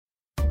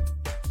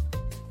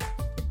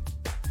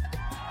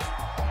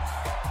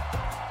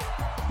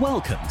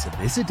Welcome to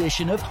this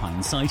edition of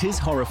Hindsight is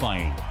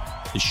Horrifying,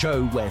 the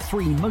show where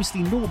three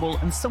mostly normal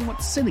and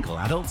somewhat cynical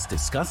adults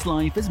discuss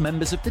life as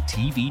members of the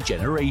TV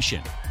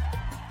generation.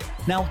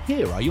 Now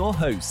here are your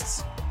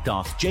hosts,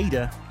 Darth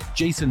Jada,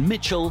 Jason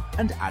Mitchell,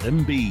 and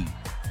Adam B.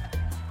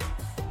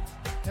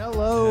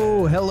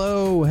 Hello,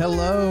 hello,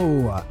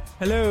 hello.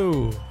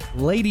 Hello.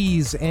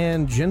 Ladies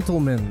and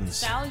gentlemen.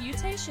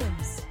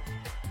 Salutations.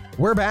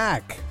 We're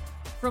back.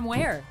 From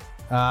where?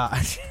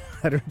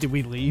 Did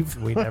we leave?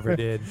 We never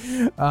did.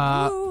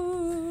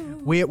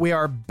 We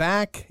are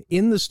back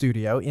in the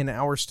studio, in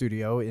our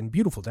studio in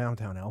beautiful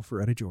downtown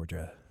Alpharetta,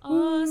 Georgia.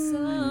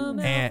 Awesome,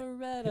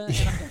 And-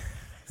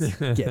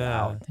 Alpharetta. Get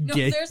out. No,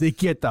 get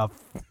the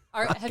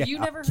have you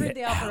never heard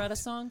the Alpharetta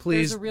song?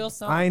 please. There's a real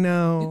song. I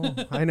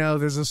know.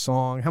 There's a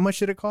song. How much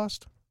did it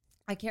cost?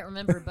 I can't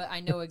remember, but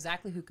I know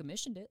exactly who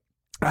commissioned it.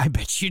 I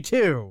bet you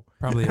do.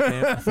 Probably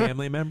a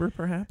family member,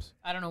 perhaps.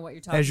 I don't know what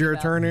you're talking about. As your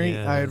attorney,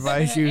 Yes. I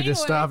advise you to Anyway.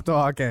 stop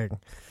talking.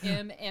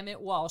 Emmett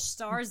Walsh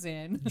stars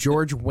in.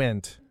 George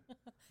went.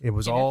 It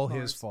was And all of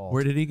his course. fault.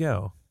 Where did he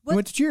go? He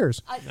went to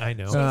Cheers. I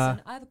know. Jason, Uh,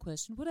 I have a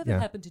question. Whatever yeah.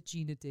 happened to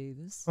Gina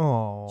Davis?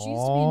 Oh, She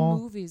used to be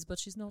in movies, but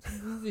she's not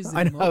in movies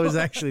I anymore. know. I was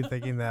actually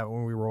thinking that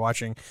when we were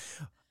watching.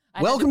 I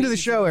had Welcome to the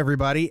be show,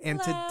 everybody. And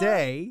Hello.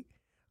 today,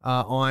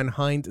 on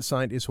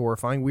Hindsight is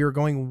Horrifying, we are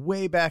going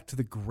way back to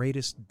the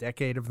greatest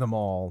decade of them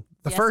all.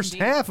 The Yes, first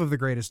indeed. half of the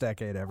greatest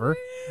decade ever,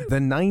 the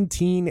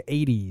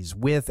 1980s,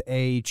 with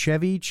a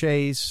Chevy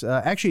Chase.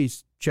 Actually,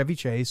 Chevy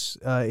Chase,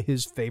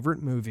 his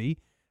favorite movie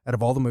out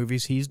of all the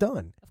movies he's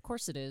done. Of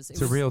course it is.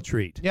 It's a real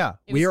treat. Yeah,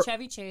 It we was are.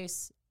 Chevy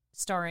Chase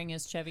starring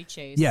as Chevy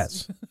Chase.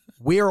 Yes,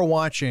 we are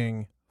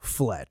watching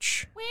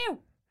Fletch, Woo!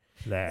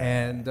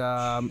 and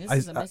This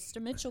is a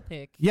Mr. Mitchell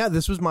pick. yeah,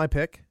 this was my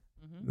pick.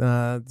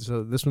 Mhm.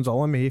 So this one's all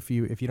on me. If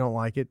you don't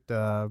like it,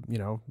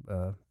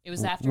 It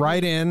was after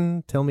write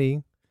in, tell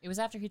me. It was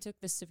after he took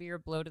this severe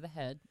blow to the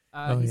head.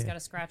 Oh, He's yeah. got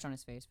a scratch on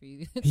his face for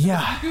you.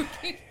 Yeah. You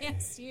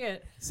can't see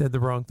it. Said the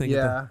wrong thing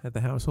Yeah. at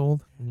the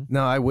household. Mhm.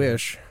 No, I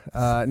wish.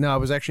 No, I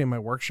was actually in my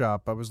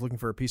workshop. I was looking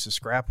for a piece of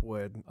scrap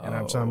wood, and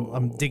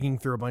I'm digging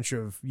through a bunch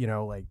of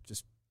like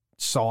just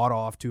sawed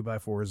off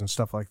 2x4s and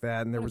stuff like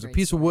that. And there What a was a great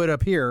piece of story. wood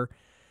up here,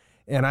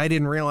 and I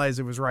didn't realize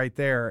it was right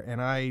there.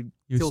 And I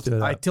stood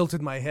up.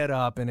 tilted my head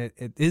up, and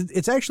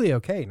it's actually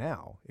okay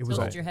now. It was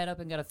Tilted your head up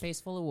and got a face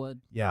full of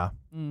wood. yeah.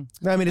 Mm.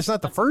 I mean, it's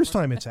not the first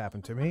time it's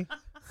happened to me.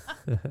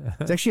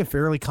 It's actually a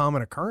fairly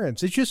common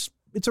occurrence.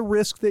 It's a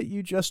risk that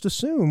you just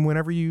assume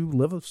whenever you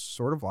live a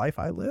sort of life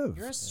I live.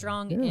 You're a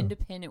strong, Yeah.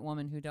 independent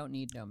woman who don't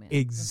need no man.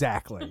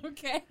 Exactly.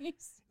 Okay.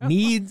 So-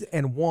 Needs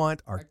and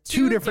want are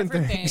two different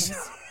things.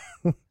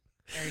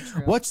 Very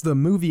true. What's the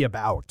movie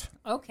about?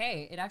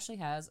 Okay, it actually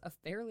has a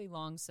fairly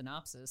long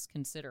synopsis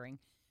considering.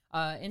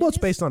 And Well, it's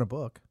is- based on a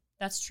book.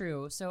 That's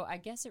true. So I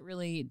guess it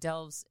really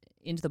delves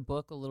into the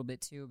book a little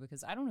bit too,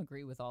 because I don't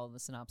agree with all of the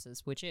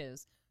synopsis, which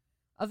is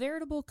a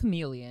veritable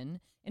chameleon,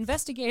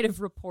 investigative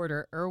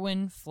reporter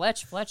Erwin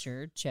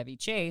Fletcher, Chevy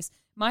Chase,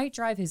 might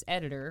drive his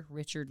editor,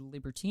 Richard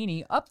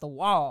Libertini, up the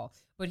wall,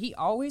 but he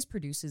always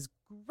produces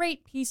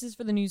great pieces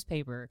for the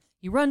newspaper.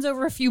 He runs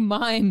over a few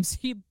mimes,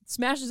 he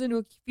smashes into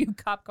a few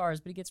cop cars,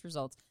 but he gets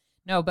results.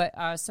 No, but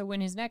so when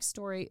his next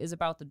story is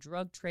about the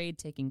drug trade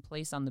taking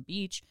place on the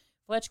beach,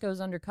 Fletch goes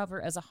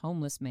undercover as a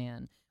homeless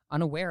man.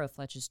 Unaware of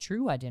Fletch's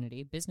true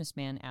identity,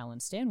 businessman Alan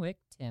Stanwyck,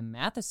 Tim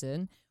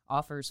Matheson,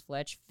 offers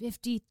Fletch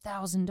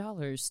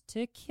 $50,000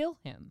 to kill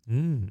him.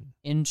 Mm.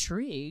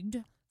 Intrigued,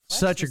 Fletch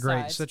Such a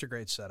decides-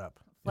 great setup.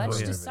 Fletch Oh,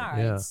 yeah.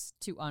 decides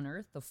to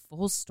unearth the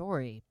full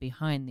story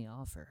behind the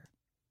offer.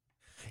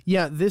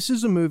 Yeah, this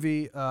is a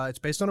movie. It's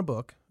based on a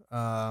book,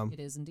 It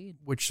is indeed.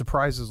 which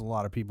surprises a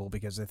lot of people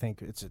because they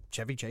think it's a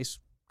Chevy Chase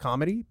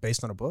comedy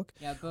based on a book.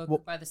 Yeah, book Well-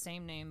 by the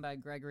same name by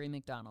Gregory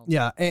McDonald.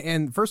 Yeah,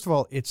 and first of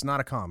all, it's not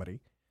a comedy.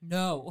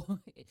 No.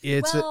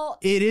 It's well,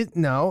 it is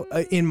no.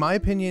 In my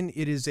opinion,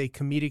 it is a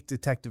comedic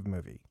detective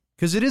movie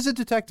because it is a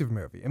detective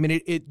movie. I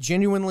mean, it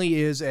genuinely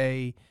is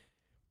a.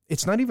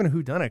 It's not even a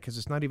whodunit because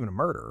it's not even a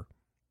murder.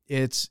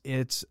 It's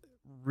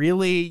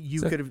really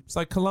you could have It's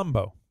like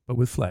Columbo, but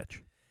with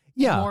Fletch.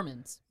 yeah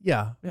Mormons.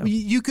 yeah. Yeah.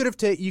 You could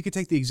have you could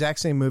take the exact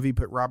same movie,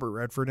 put Robert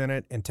Redford in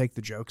it, and take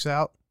the jokes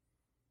out,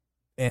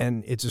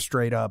 and it's a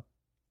straight up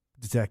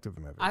detective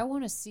movie. I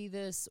want to see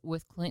this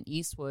with Clint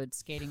Eastwood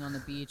skating on the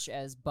beach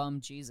as Bum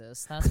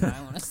Jesus. That's what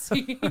I want to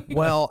see.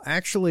 Well,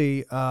 actually,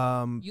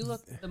 You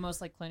look the most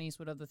like Clint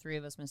Eastwood of the three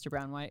of us, Mr.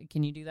 Brown. Why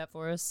can you do that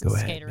for us? Go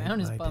Skate ahead, around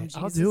man. as Bum Jesus.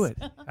 I'll do it.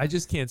 I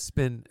just can't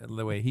spin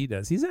the way he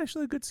does. He's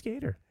actually a good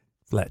skater.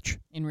 Fletch.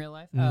 In real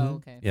life? Mhm. Oh,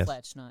 okay. Yes.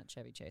 Fletch, not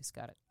Chevy Chase.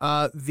 Got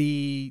it.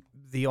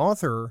 the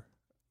author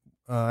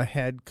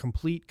had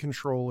complete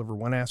control over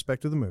one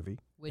aspect of the movie,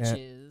 Which and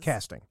is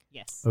casting.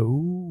 Yes.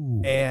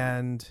 Oh.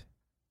 And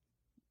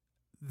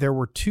there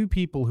were two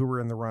people who were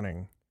in the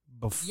running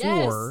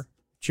before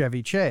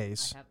Chevy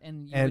Chase. I have,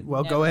 and you And would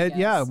well, never go ahead. guess.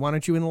 Yeah, why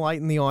don't you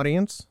enlighten the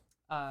audience?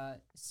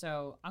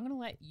 So I'm gonna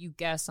let you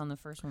guess on the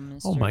first one,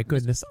 Mr. Oh my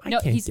goodness, I No,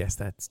 can't he's- guess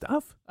that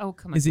stuff. Oh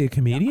come on. Is he a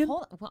comedian?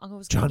 Hold on. Well, I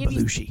was John gonna give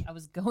you- Belushi. I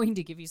was going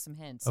to give you some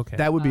hints. Okay.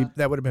 That would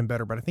have been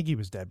better, but I think he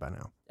was dead by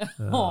now.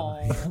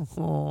 Oh.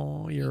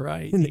 Oh, you're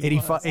right. In He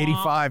 85, was.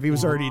 85 he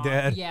was already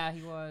dead. Yeah,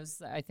 he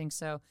was. I think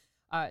so.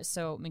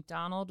 So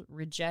McDonald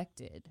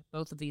rejected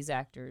both of these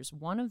actors.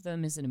 One of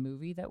them is in a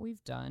movie that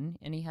we've done,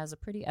 and he has a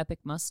pretty epic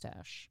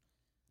mustache.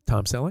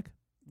 Tom Selleck?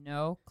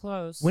 No,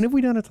 close. When have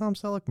we done a Tom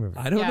Selleck movie?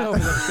 I don't Yeah. know.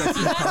 That's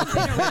He hasn't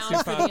been that's too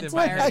around for the popped in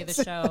my entirety head. of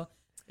the show.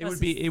 It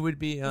would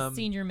be His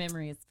senior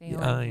memory is failing.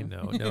 I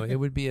know. No, it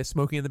would be a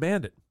Smokey and the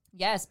Bandit.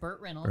 Yes, Burt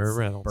Reynolds. Burt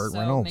Reynolds. Burt so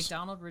Reynolds.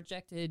 McDonald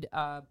rejected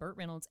Burt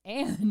Reynolds,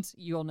 and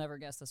you'll never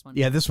guess this one.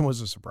 Yeah, this one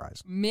was a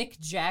surprise. Mick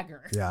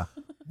Jagger. Yeah.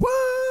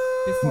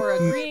 What? Before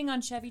agreeing on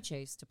Chevy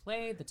Chase to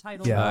play the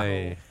title Yeah.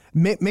 role.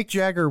 Mick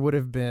Jagger would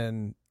have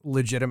been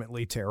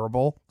legitimately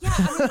terrible. Yeah,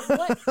 I mean,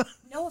 what?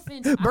 No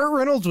offense. Burt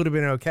Reynolds would have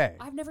been okay.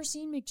 I've never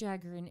seen Mick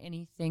Jagger in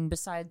anything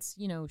besides,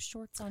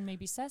 shorts on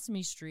maybe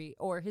Sesame Street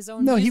or his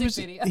own No,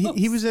 music he videos.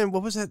 he was in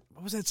what was that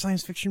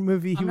science fiction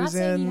movie I'm he not was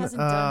saying in? he hasn't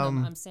done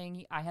them. I'm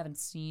saying I haven't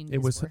seen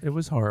It his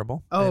was work.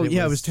 horrible. Oh, And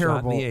yeah, it was shot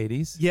terrible. in the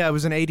 80s. Yeah, it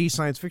was an 80s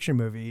science fiction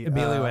movie.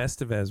 Emilio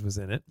Estevez was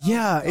in it.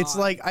 Yeah, Oh, it's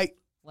God. like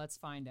Let's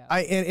find out.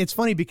 and it's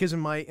funny because in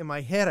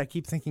my head I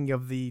keep thinking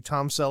of the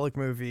Tom Selleck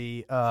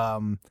movie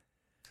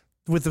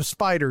with the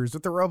spiders,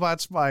 with the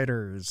robot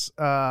spiders.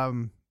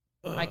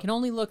 I can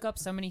only look up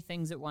so many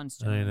things at once.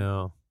 I Gentlemen.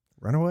 know.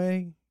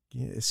 Runaway,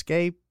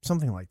 Escape,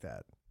 something like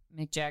that.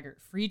 Mick Jagger.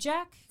 Free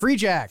Jack? Free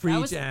Jack. Free That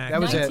was Jack.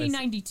 That was it.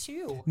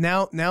 1992.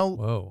 Now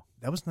Whoa.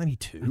 that was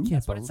 92. I can't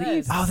That's what it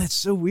believe says. Oh, that's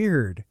so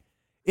weird.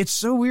 It's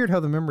so weird how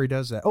the memory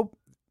does that. Oh,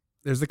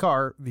 there's the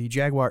car, the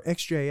Jaguar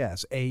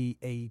XJS,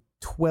 a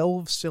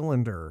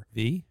 12-cylinder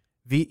V?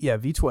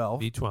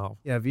 V12. V12.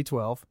 Yeah,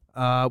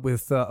 V12.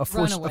 With a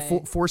force,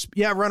 Runaway. force.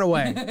 Yeah,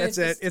 Runaway. That's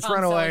it. It's It's Tom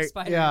Runaway. Selleck's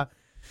Spider. Yeah,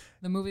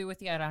 The movie with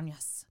the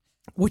arañas.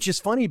 which is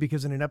funny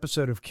because in an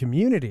episode of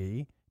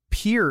Community,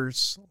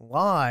 Pierce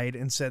lied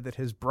and said that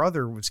his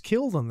brother was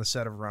killed on the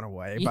set of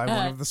Runaway by Yeah.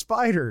 one of the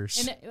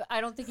spiders And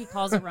I don't think he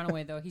calls it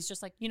Runaway, though. He's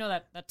just like,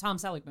 that Tom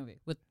Selleck movie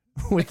with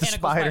with the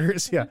mechanical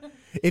spiders. Yeah.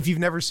 If you've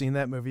never seen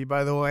that movie,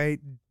 by the way,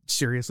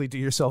 seriously, do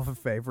yourself a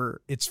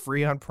favor. It's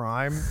free on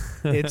Prime.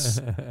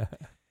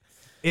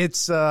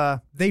 It's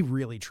they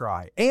really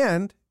try,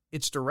 and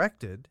it's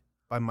directed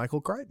by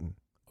Michael Crichton.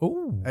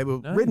 Oh,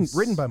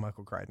 Written by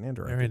Michael Crichton and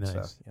directed. Very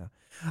nice. So,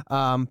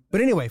 yeah. But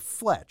anyway,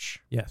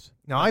 Fletch. Yes.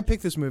 Now I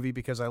picked this movie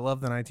because I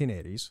love the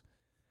 1980s,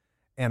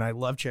 and I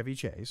love Chevy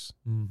Chase.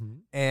 Mm-hmm.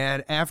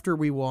 And after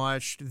we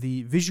watched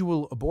the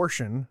Visual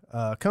Abortion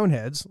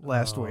Coneheads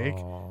last week,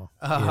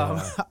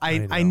 I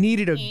know.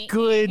 needed a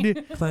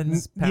good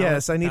Cleanse.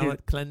 Yes, I needed-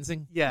 palate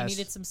cleansing. I yes,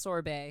 needed some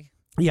sorbet.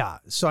 yeah.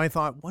 So I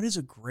thought, what is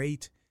a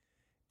great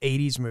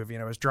 80s movie?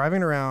 And I was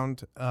driving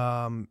around,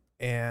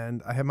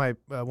 and I had my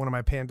one of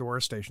my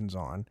Pandora stations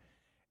on,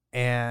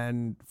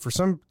 and for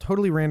some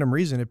totally random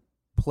reason, it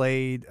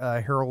played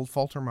Harold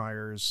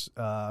Faltermeyer's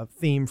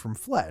theme from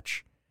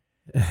Fletch.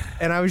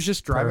 And I was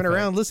just driving Perfect.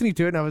 around listening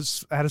to it, and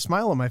I had a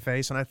smile on my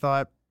face, and I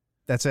thought,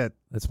 that's it.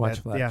 Let's watch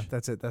That- Fletch. Yeah,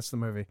 that's it. That's the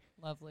movie.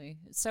 Lovely.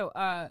 So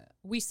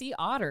we see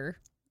Otter,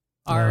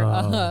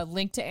 our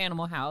link to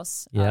Animal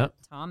House. Yeah.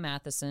 Tom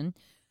Matheson.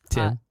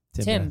 Tim.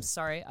 Tim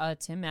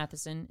Matheson.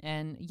 Matheson.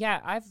 And yeah,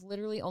 I've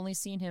literally only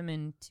seen him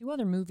in two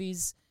other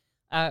movies,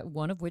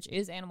 one of which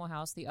is Animal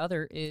House. The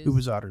other is Who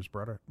was Otter's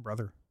brother?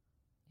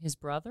 his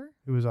brother.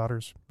 Who was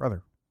Otter's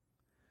brother?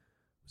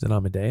 Was it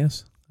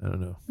Amadeus? I don't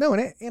know. No,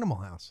 an Animal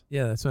House.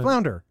 Yeah, that's what.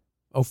 Flounder.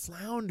 Oh,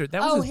 Flounder.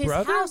 That was his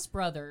brother? house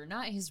brother,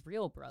 not his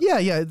real brother.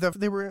 Yeah. They're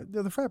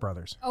the Frat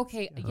brothers.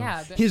 Okay,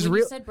 yeah. But His when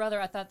real- you said brother,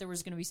 I thought there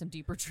was going to be some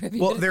deeper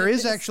trivia. Well, to there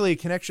is this. actually a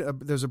connection.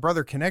 There's a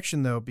brother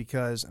connection though,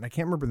 because, and I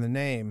can't remember the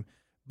name,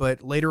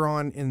 but later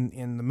on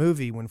in the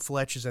movie when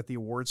Fletch is at the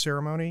award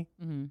ceremony,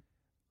 Mhm.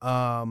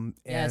 and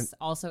Yes,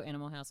 also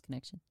Animal House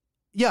connection.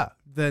 yeah,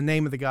 the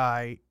name of the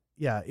guy,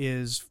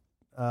 is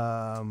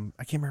I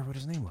can't remember what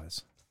his name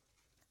was.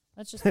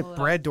 Let's just pull it up.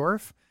 Brad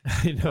Dorff.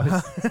 I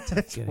know.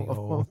 It's getting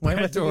old. Why am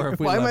I Brad Dourif, thinking,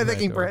 we why am I love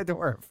thinking Brad Brad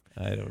Dorff?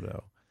 I don't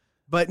know.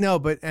 But no,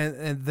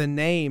 and the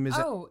name is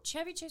Oh,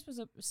 Chevy Chase was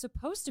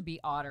supposed to be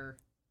Otter,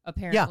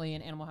 apparently,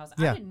 in Animal House.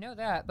 Yeah. I didn't know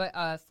that, but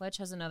Fletch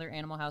has another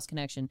Animal House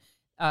connection,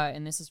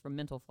 and this is from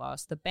Mental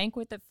Floss. The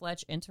banquet that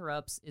Fletch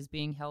interrupts is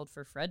being held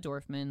for Fred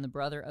Dorfman, the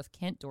brother of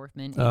Kent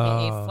Dorfman,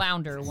 a.k.a. Oh.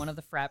 Flounder, one of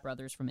the frat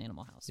brothers from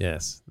Animal House.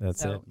 Yes,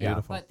 that's So, it. yeah,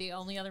 Beautiful. but the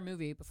only other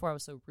movie, before I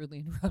was so rudely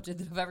interrupted,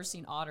 that I've ever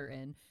seen Otter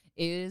in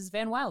is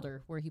Van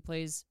Wilder, where he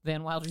plays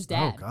Van Wilder's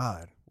dad. Oh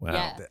God, Wow.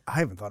 Yeah. I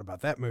haven't thought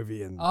about that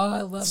movie in Oh,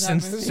 I love that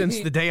movie. since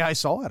the day I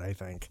saw it. I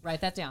think. Write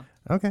that down.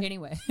 Okay.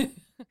 Anyway.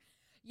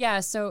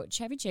 Yeah, so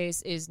Chevy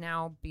Chase is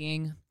now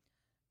being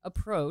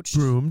approached.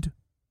 Groomed.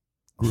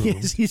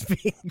 Yes, he's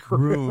being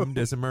Groomed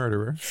as a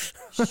murderer.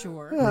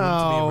 Sure. Groomed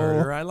to be a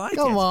murderer. I like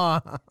Come it.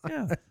 on.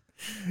 Yeah.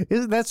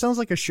 That sounds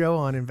like a show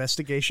on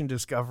Investigation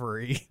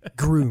Discovery.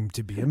 Groomed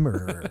to be a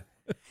murderer.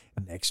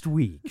 Next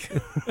week.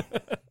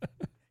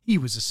 He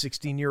was a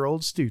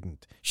 16-year-old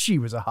student. She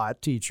was a hot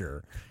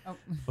teacher.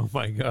 Oh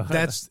my God.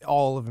 That's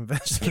all of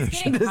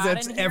Investigation. getting hot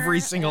That's in every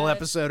here. single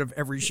episode of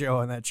every show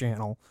on that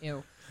channel.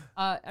 Ew.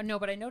 No,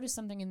 but I noticed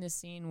something in this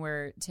scene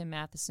where Tim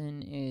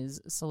Matheson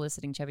is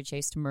soliciting Chevy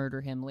Chase to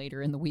murder him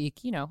later in the week,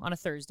 on a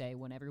Thursday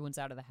when everyone's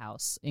out of the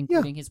house,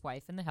 including his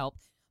wife and the help.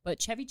 But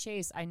Chevy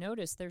Chase, I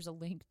noticed there's a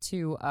link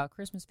to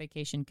Christmas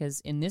Vacation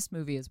because in this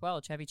movie as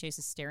well, Chevy Chase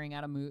is staring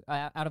out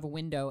of a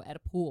window at a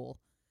pool,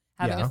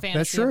 having a that's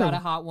fantasy true. about a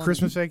hot woman.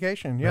 Christmas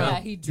Vacation, yeah.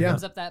 He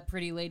dreams up that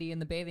pretty lady in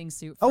the bathing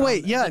suit. Oh from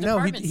wait, yeah, the no,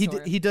 department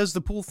store. he does the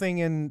pool thing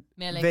in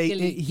Man, like,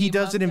 he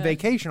does it in love that.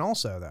 Vacation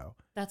also though.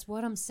 That's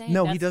what I'm saying.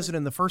 No, That's he does it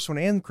in the first one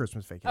and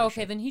Christmas Vacation.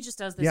 Okay, then he just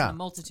does this Yeah. in a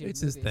multitude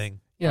It's of his movies. thing.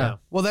 Yeah.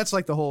 Well, that's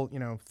like the whole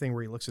thing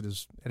where he looks at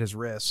his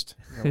wrist.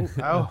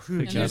 Oh,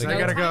 And geez, there's I no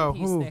gotta go.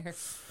 timepiece Ooh.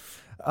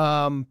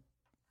 there.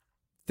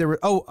 There were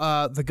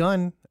the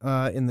gun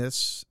in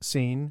this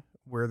scene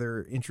where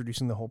they're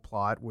introducing the whole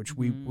plot, which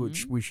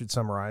we should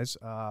summarize,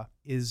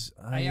 is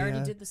I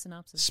already did the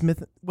synopsis.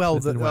 Smith. Well,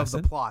 Smith and of the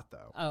Wesson? plot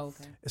though. Oh,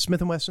 okay. A Smith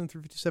and Wesson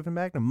 357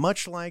 Magnum,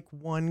 much like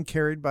one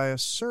carried by a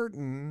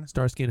certain.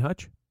 Starsky and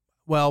Hutch.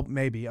 Well,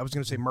 maybe I was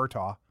going to say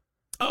Murtaugh.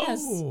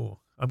 Yes. Oh,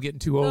 I'm getting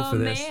too old for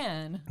this.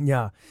 Man.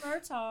 Yeah.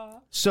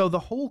 Murtaugh. So the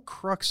whole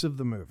crux of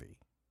the movie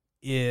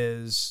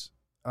is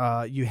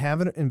you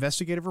have an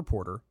investigative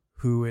reporter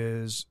who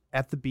is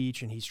at the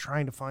beach and he's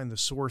trying to find the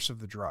source of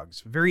the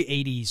drugs. Very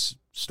 80s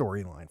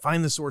storyline.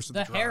 Find the source of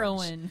the drugs.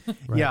 Heroin.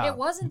 Right. Yeah. It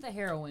wasn't the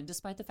heroin,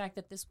 despite the fact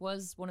that this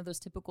was one of those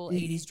typical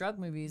 80s drug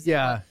movies.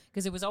 Yeah.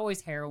 Because it was always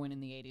heroin in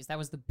the 80s. That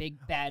was the big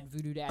bad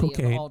voodoo daddy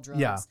Cocaine. of all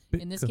drugs. Yeah.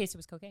 In this case, it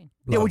was cocaine.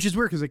 Yeah, which is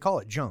weird because they call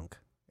it junk,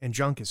 and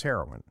junk is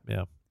heroin.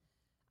 Yeah.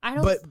 I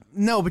don't. But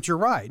no, but you're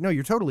right. No,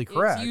 you're totally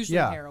correct. It's usually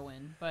yeah.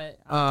 heroin, but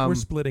We're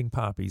splitting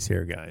poppies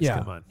here, guys. yeah.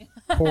 Come on.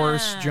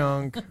 Horse,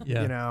 junk,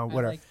 Yeah. I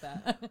whatever. like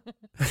that.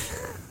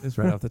 It's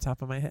right off the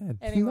top of my head.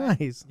 Anyway,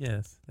 Nice.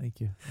 Yes.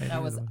 Thank you. I that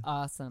knew was the one.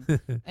 awesome.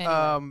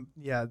 Anyway.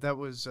 Yeah, that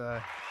was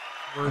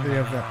worthy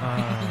of the.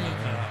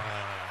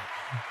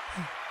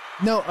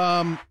 No,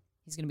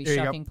 He's going to be there you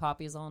go. shucking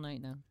poppies all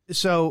night now.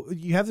 so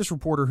you have this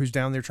reporter who's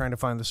down there trying to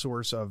find the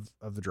source of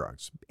the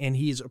drugs, and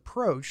he's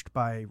approached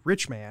by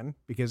Rich Man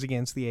because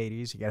again it's the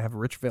 80s. You got to have a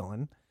rich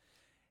villain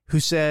who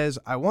says,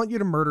 "I want you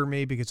to murder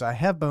me because I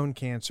have bone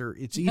cancer.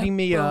 It's eating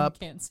me Bone up."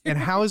 cancer. And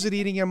how is it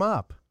eating him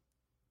up?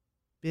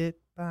 Bit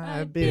by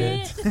By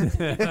bit.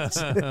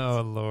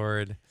 Oh,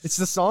 Lord. It's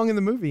the song in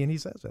the movie, and he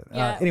says it.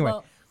 Yeah, Anyway,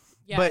 well,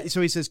 yeah. but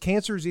so he says,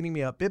 "Cancer is eating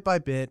me up bit by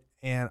bit,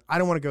 and I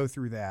don't want to go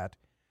through that.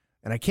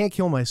 And I can't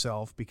kill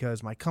myself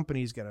because my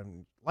company's got a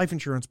life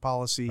insurance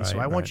policy, so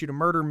Right, I want right. you to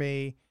murder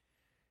me."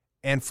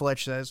 And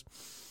Fletch says,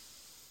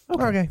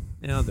 "Okay,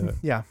 Yeah, I'll do it.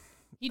 yeah,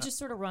 he just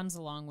sort of runs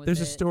along with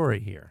There's it. a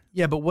story here.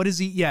 yeah." But what is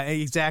he? Yeah,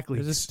 exactly.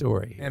 There's a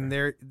story here. And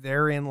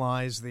therein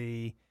lies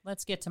the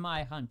Let's get to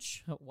my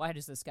hunch. Why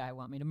does this guy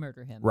want me to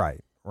murder him?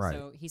 right.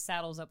 So he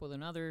saddles up with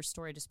another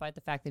story, despite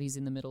the fact that he's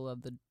in the middle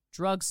of the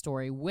drug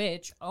story,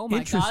 which, oh my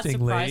God, surprise,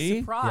 Interestingly,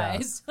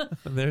 surprise,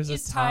 There's a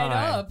is tied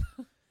tie. up.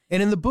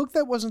 And in the book,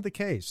 that wasn't the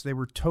case. They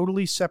were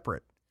totally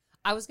separate.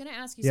 I was going to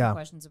ask you Yeah. some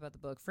questions about the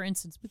book. For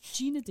instance, with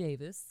Gina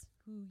Davis,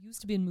 who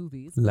used to be in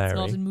movies, Larry.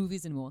 but's not in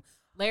movies anymore.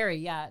 Larry,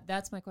 yeah,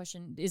 that's my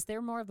question. Is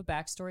there more of a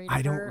backstory to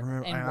I don't her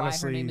remember. and I why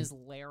honestly- her name is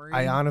Larry?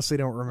 I honestly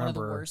don't One of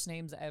the remember. worst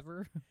names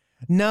ever.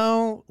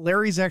 No,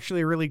 Larry's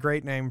actually a really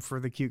great name for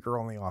the cute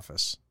girl in the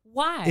office.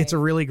 Why? It's a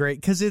really great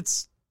because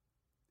it's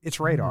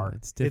radar.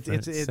 It's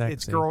different. It's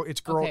Sexy. girl.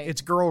 Okay.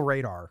 It's girl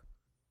radar.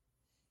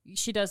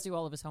 She does do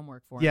all of his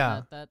homework for him.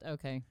 Yeah. That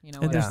okay. You know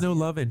And what? there's Yeah. no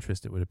love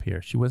interest, it would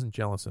appear. She wasn't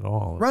jealous at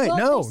all. Right? Well,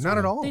 No, they sort not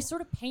at of- all. They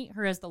sort of paint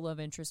her as the love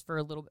interest for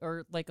a little,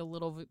 or like a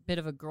little bit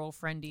of a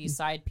girlfriendy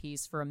side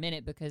piece for a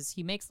minute because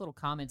he makes little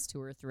comments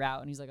to her throughout,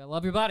 and he's like, "I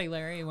love your body,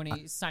 Larry," when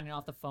he's signing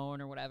off the phone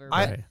or whatever.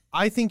 Right.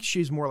 I think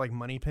she's more like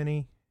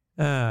Moneypenny.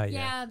 Yeah.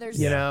 yeah, there's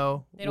You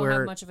know, they don't where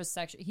have much of a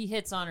section. He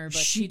hits on her, but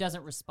she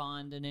doesn't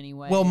respond in any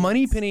way. well, It's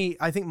Moneypenny.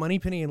 I think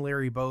Moneypenny and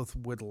Larry both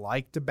would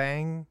like to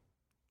bang.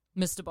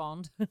 Mr.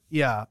 Bond.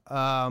 Yeah.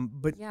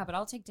 But yeah, but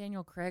I'll take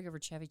Daniel Craig over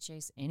Chevy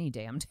Chase any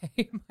damn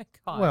day. My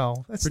God.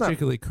 well, that's not.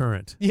 Particularly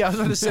current. Yeah, I was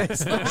going to say,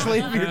 especially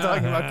if you're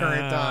talking about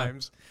current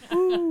times.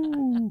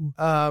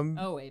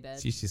 oh, Abed.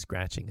 She's just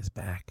scratching his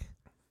back.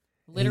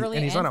 Literally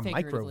and he's on a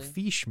figuratively.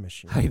 microfiche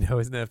machine. I know,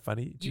 isn't that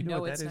funny? Do You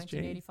know what it's that is,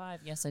 Jane? 1985.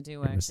 Yes, I do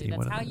Never actually. seen That's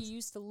one of how you those.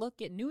 used to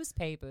look at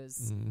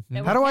newspapers. Mhm.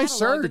 that How were do I cataloged in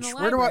search? the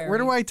Where do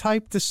library. I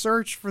type to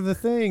search for the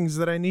things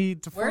that I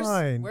need to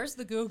find? Where's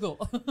the Google?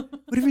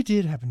 Whatever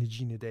did happen to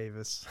Gina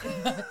Davis?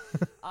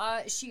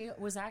 She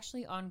was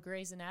actually on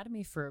Grey's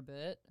Anatomy for a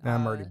bit.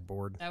 I'm already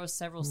bored. That was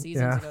several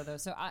seasons Yeah. ago, though.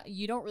 So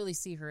you don't really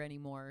see her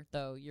anymore,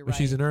 though. You're Well, right.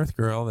 she's an Earth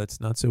girl. That's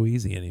not so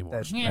easy anymore.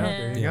 That's, Yeah.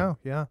 there you go.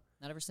 Yeah.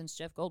 Not ever since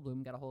Jeff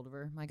Goldblum got a hold of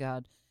her. My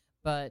God.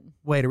 But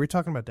Wait, are we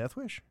talking about Death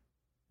Wish?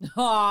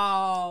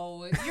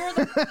 oh, you're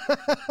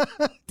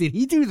the Did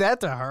he do that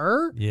to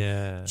her?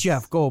 Yeah.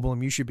 Jeff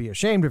Goldblum, you should be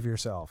ashamed of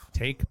yourself.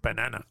 Take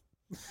banana.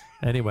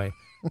 Anyway,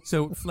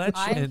 so Fletch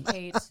I and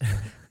hate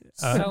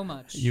so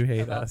much. you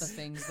hate about us. the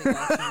things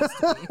that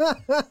y'all choose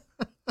to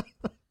be.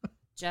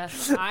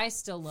 Jeff, I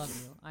still love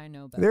you. I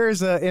know better.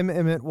 There's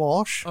Emmett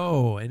Walsh.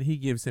 Oh, and he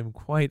gives him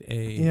quite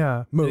a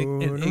Yeah, Moon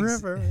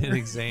River. an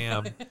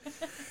exam.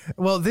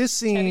 Well, this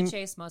Chevy scene,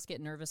 Chase must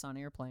get nervous on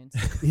airplanes.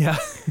 yeah,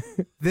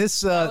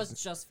 this That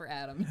was just for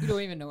Adam. You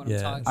don't even know what I'm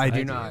Yes, talking I about.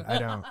 do not. I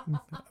don't.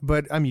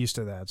 But I'm used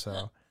to that.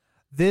 So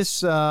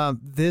this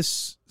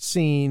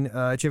scene,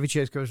 Chevy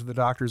Chase goes to the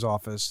doctor's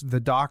office. The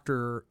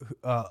doctor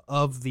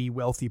of the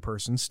wealthy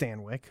person,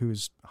 Stanwyck,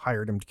 who's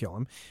hired him to kill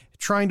him,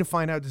 trying to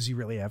find out, does he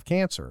really have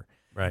cancer?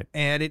 Right.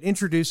 And it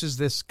introduces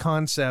this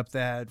concept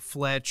that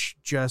Fletch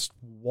just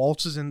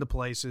waltzes into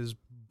places,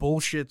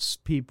 bullshits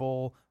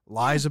people,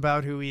 lies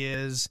about who he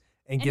is,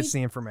 and gets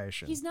the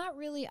information. He's not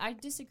really. I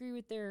disagree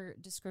with their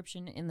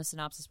description in the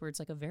synopsis where it's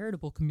like a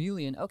veritable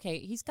chameleon. Okay,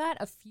 he's got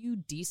a few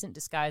decent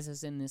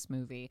disguises in this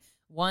movie.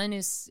 One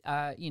is,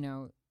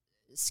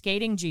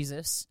 skating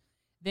Jesus,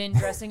 then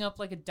dressing up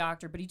like a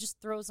doctor, but he just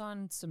throws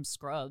on some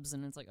scrubs,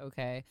 and it's like,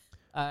 okay.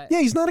 Yeah,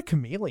 he's not a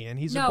chameleon.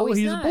 He's No,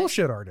 he's not. a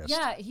bullshit artist.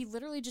 Yeah, he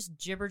literally just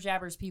jibber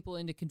jabbers people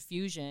into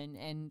confusion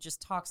and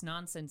just talks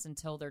nonsense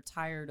until they're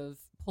tired of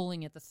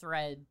pulling at the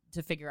thread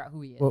to figure out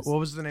who he is. What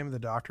was the name of the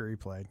doctor he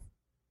played?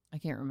 I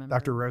can't remember.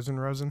 Dr.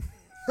 Rosen?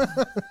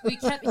 He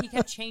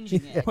kept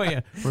changing it. Oh yeah,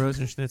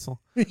 Rosenschnitzel.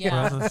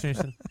 Yeah.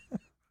 Rosenschnitzel.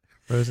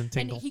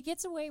 Rosentingle. And he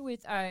gets away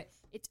with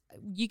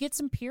you get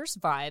some Pierce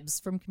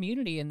vibes from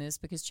Community in this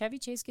because Chevy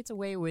Chase gets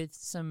away with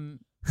some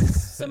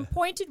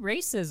pointed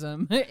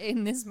racism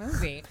in this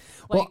movie.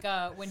 Like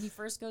when he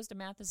first goes to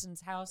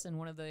Matheson's house and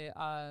one of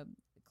the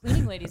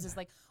cleaning ladies is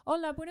like,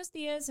 "Hola, buenos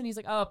dias," and he's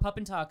like, "Oh, pup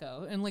and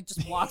taco," and like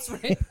just walks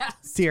right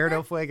past. Tierra her.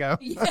 del Fuego.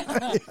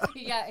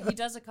 Yeah. He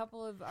does a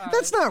couple of.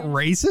 That's not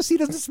racist. He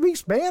doesn't speak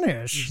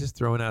Spanish. He's just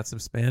throwing out some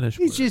Spanish.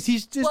 He's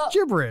just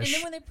gibberish. And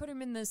then when they put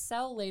him in the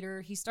cell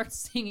later, he starts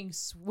singing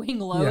 "Swing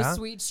Low,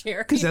 Sweet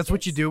Cherry." Because that's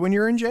what you do when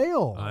you're in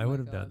jail. I would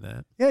have done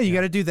that. Yeah, you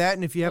got to do that,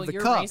 and if you have the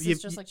you're cup,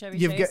 racist just like Chevy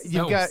you've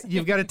got Chase?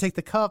 you've got to take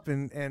the cup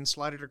and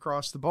slide it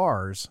across the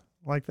bars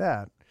like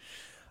that.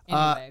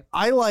 Anyway.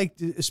 I like,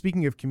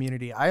 speaking of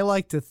Community, I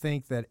like to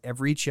think that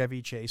every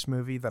Chevy Chase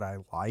movie that I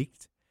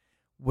liked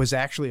was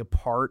actually a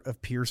part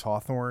of Pierce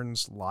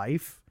Hawthorne's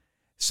life,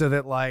 so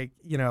that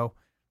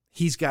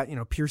he's got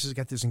Pierce has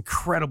got this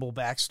incredible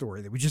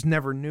backstory that we just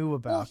never knew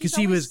about because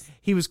he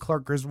was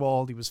Clark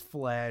Griswold, he was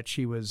Fletch,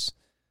 he was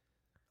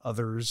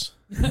others.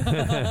 He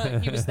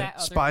was that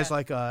other Spies guy.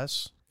 Like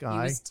Us guy. He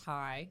was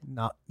Ty.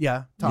 Ty.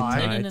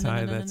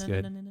 Ty, that's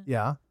good.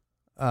 Yeah.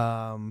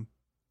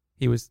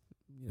 He was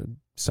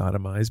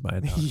sodomized by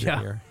a doctor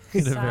here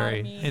in a very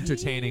Sodomy.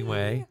 entertaining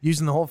way.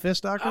 Using the whole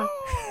fist, doctor.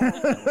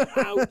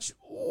 Ouch!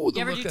 Ooh, the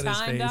You ever look do on his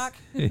time, face.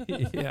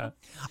 Doc? Yeah.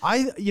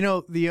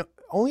 The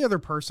only other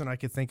person I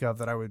could think of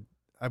that I would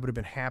have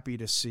been happy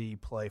to see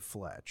play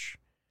Fletch.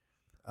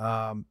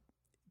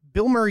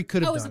 Bill Murray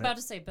could have done it. I was about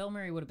to say Bill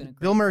Murray would have been a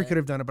great Bill Murray fit. could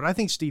have done it, but I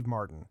think Steve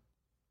Martin.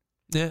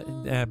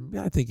 Yeah,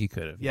 I think he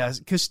could have. Yeah,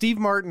 because Steve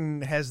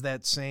Martin has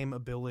that same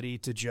ability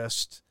to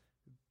just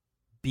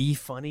be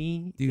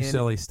funny. Do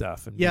silly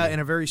stuff. And in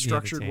a very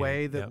structured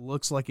way that Yep.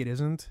 looks like it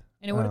isn't.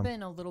 And it would have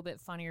been a little bit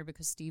funnier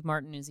because Steve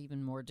Martin is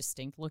even more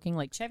distinct looking.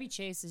 Like Chevy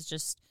Chase is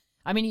just,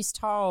 I mean, he's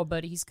tall,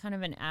 but he's kind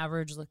of an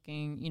average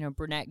looking,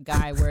 brunette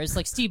guy. Whereas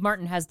like Steve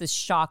Martin has this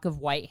shock of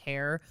white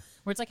hair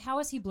where it's like, how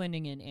is he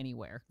blending in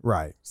anywhere?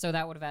 Right. So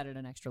that would have added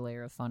an extra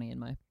layer of funny in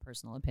my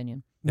personal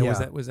opinion. Now,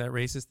 Yeah. was that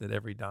racist that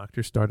every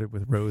doctor started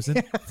with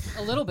Rosen?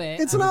 A little bit.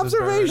 It's an I was a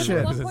bird. observation.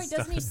 At one Rosen point,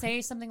 doesn't he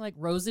say something like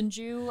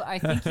Rosenjew? I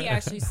think he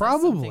actually says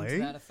Probably. something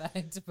to that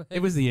effect. But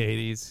It was the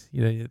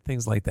 80s.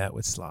 Things like that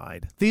would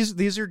slide.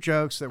 These are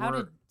jokes that how were.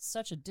 did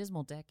such a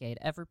dismal decade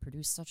ever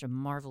produce such a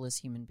marvelous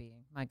human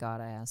being? My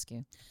God, I ask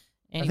you.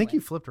 Anyway. I think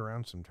you flipped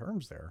around some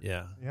terms there.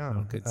 Yeah. Yeah.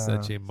 How could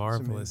such a some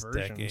marvelous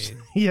inversions. decade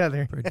Yeah,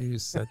 there.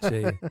 produce such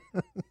a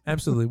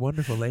absolutely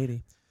wonderful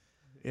lady?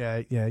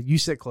 Yeah. You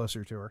sit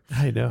closer to her.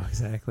 I know,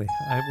 exactly.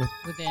 I'm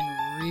within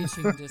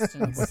reaching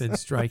distance. within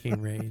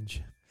striking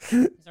range.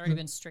 He's already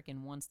been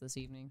stricken once this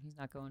evening. He's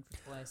not going for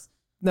twice.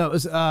 No, it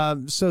was,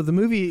 so the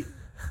movie,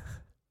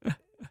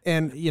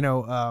 and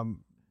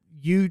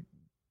you,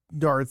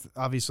 Darth,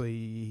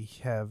 obviously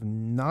have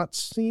not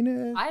seen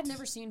it. I had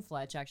never seen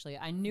Fletch, actually.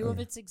 I knew of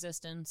its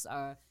existence,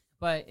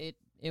 but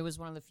it was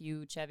one of the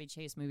few Chevy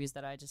Chase movies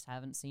that I just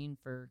haven't seen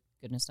for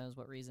goodness knows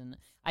what reason.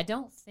 I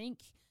don't think...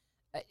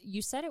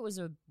 you said it was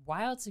a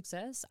wild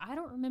success. I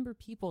don't remember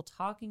people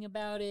talking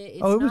about it.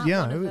 It's Oh, it was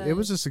not one of it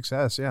was a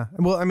success. Yeah.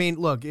 Well, I mean,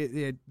 look,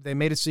 they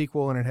made a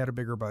sequel and it had a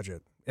bigger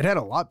budget. It had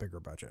a lot bigger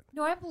budget.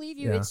 No, I believe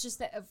you. Yeah. It's just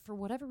that for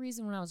whatever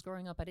reason, when I was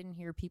growing up, I didn't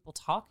hear people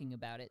talking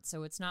about it.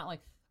 So it's not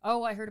like,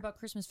 oh, I heard about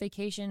Christmas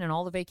Vacation and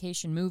all the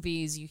vacation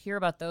movies. You hear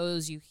about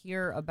those. You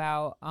hear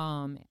about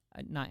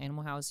not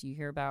Animal House. You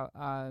hear about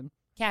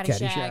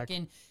Caddyshack,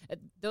 and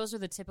those are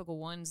the typical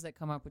ones that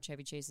come up with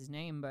Chevy Chase's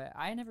name. But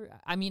I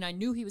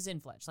knew he was in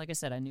Fletch. Like I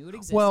said, I knew it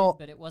existed,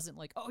 but it wasn't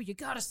like, oh, you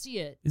got to see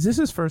it. Is this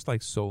his first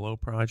solo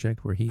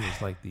project where he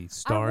is like the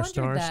star?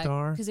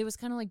 Because it was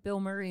kind of like Bill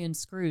Murray and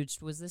Scrooge.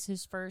 Was this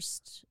his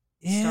first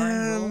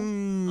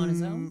starring role on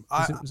his own?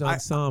 It was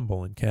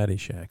ensemble in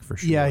Caddyshack for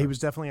sure. Yeah, he was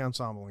definitely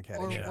ensemble in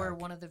Caddyshack. Or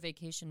one of the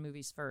vacation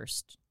movies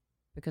first?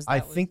 Because I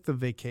think the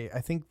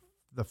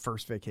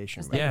first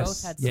vacation. They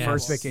both had the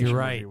first sequels. vacation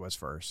right. movie was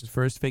first. His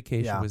first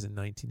vacation was in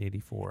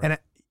 1984. And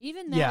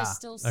even that is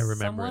still I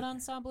remember somewhat it.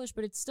 ensemble-ish,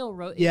 but it's still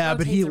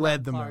but he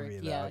led the movie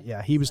though.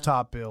 Yeah, he was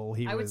top bill.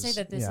 I would say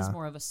that this is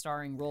more of a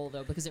starring role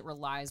though, because it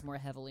relies more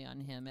heavily on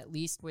him. At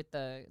least with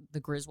the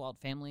Griswold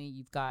family,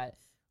 you've got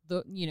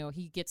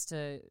he gets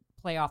to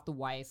play off the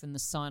wife and the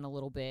son a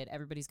little bit.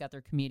 Everybody's got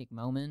their comedic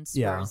moments,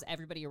 whereas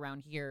everybody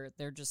around here,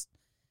 they're just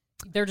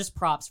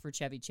props for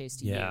Chevy Chase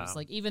to use.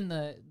 Like even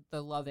the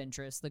love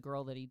interest, the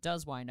girl that he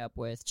does wind up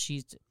with,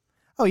 she's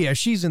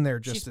in there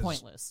just she's as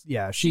pointless.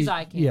 Yeah, she's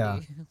eye candy. Yeah.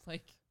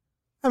 Like,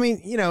 I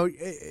mean,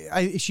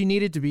 she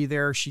needed to be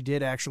there. She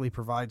did actually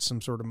provide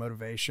some sort of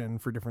motivation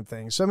for different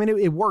things. So I mean,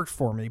 it worked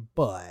for me.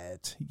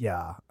 But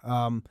yeah,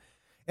 and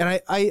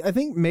I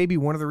think maybe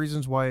one of the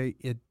reasons why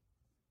it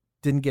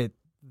didn't get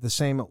the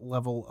same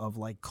level of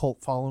like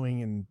cult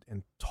following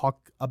and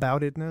talk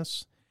about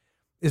itness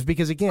is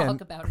because again,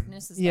 talk about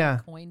itness is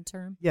that a coined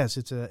term? Yes,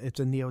 it's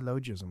a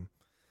neologism.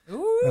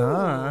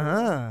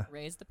 Ooh,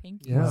 raise the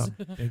pinkies. Yeah,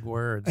 big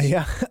words.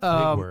 Yeah,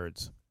 big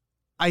words.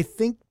 I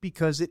think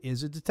because it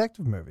is a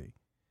detective movie,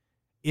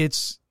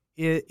 it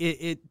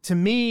to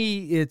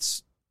me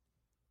it's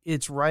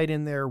right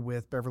in there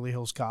with Beverly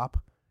Hills Cop.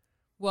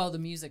 Well, the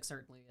music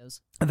certainly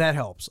is. That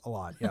helps a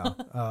lot.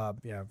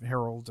 Yeah,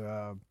 Harold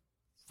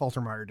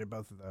Faltermeyer did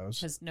both of those.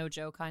 Because no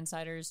joke,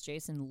 Hindsiders,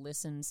 Jason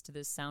listens to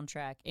this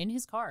soundtrack in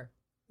his car.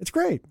 It's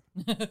great.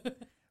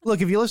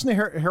 Look, if you listen to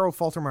Harold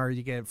Faltermeyer,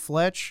 you get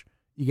Fletch,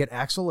 you get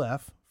Axel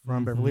F.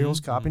 from Beverly Hills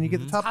Cop, and you get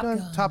the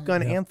Top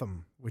Gun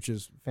anthem, which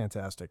is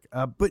fantastic.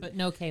 But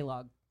no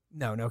K-Log.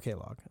 No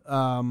K-Log.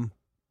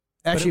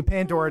 Actually,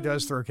 Pandora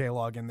does throw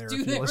K-Log in there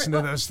if you listen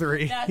to those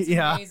three. That's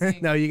amazing.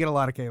 No, you get a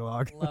lot of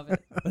K-Log. Love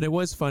it. But it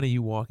was funny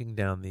you walking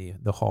down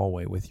the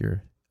hallway with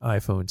your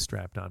iPhone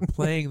strapped on,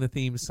 playing the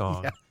theme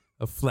song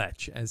of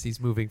Fletch as he's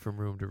moving from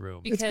room to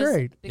room. It's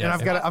great. And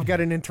I've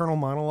got an internal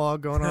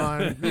monologue going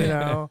on.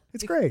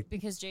 It's great.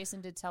 Because Jason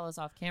did tell us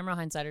off camera,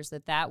 Hindsiders,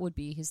 that would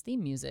be his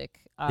theme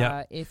music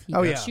if he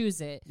could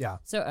choose it. Yeah.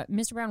 So,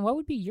 Mr. Brown, what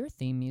would be your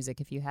theme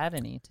music if you had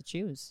any to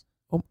choose?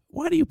 Oh,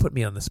 why do you put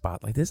me on the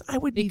spot like this? I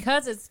would be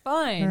because it's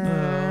fun.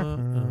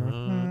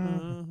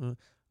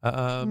 But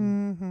are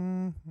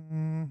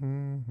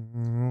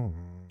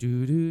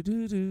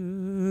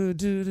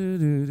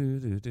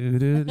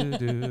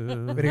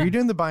you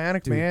doing the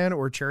Bionic Man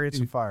or Chariots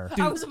of Fire?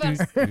 I was about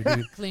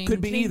to could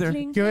be either.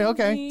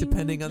 Okay,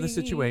 depending on the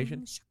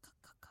situation.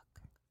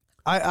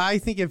 I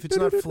think if it's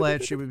not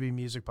Fletch, it would be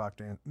Music Box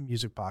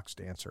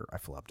Dancer. I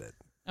flubbed it.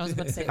 I was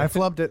about to say. I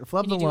flubbed it.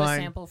 Flubbed the line. Can you do a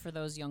sample for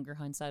those younger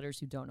Hindsiders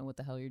who don't know what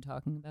the hell you're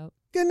talking about?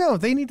 Yeah, no,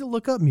 they need to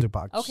look up Music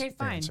Box. Okay,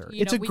 fine. Dancer.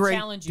 It's a great.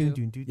 Challenge you.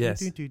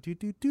 Yes.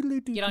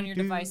 Get on your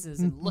devices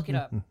and look it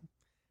up.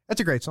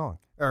 That's a great song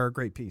or a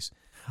great piece.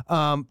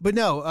 But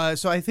no,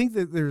 so I think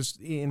that there's,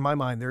 in my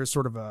mind, there's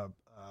sort of a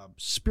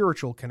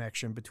spiritual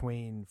connection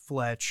between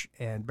Fletch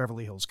and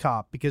Beverly Hills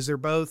Cop because they're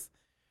both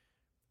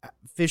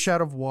fish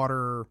out of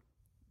water.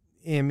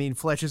 I mean,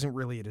 Fletch isn't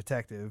really a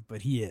detective,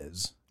 but he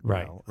is.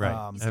 Right. He's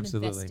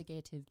absolutely. an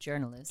investigative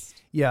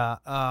journalist. Yeah,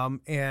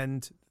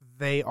 and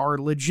they are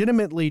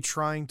legitimately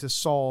trying to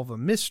solve a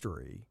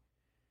mystery,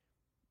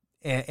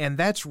 and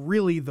that's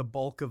really the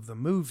bulk of the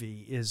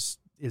movie is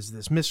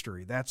this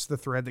mystery. That's the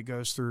thread that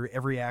goes through.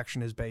 Every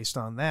action is based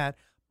on that.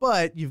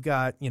 But you've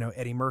got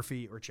Eddie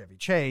Murphy or Chevy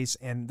Chase,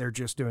 and they're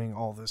just doing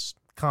all this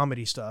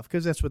comedy stuff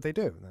because that's what they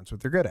do. That's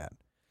what they're good at.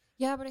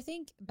 Yeah, but I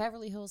think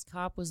Beverly Hills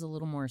Cop was a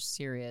little more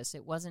serious.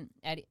 It wasn't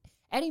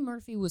Eddie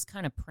Murphy was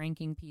kind of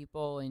pranking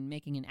people and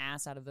making an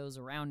ass out of those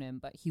around him,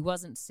 but he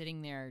wasn't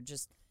sitting there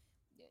just,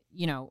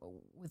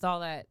 with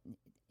all that.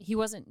 He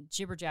wasn't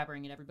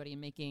jibber-jabbering at everybody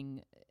and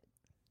making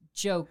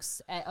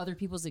jokes at other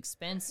people's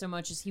expense so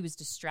much as he was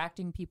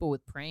distracting people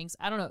with pranks.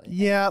 I don't know.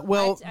 Yeah,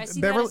 well, I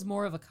see that as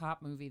more of a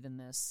cop movie than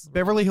this.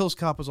 Beverly Hills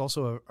Cop was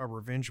also a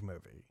revenge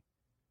movie.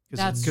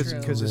 That's true.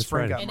 Because his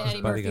friend got and murdered.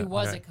 Eddie Murphy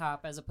was a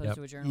cop as opposed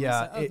to a journalist.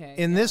 Yeah. So, okay.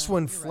 In this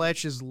one, you're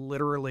Fletch is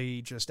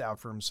literally just out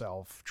for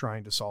himself,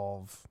 trying to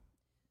solve,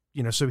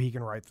 so he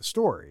can write the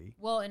story.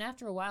 Well, and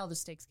after a while, the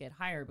stakes get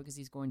higher because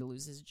he's going to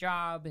lose his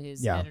job.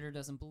 His editor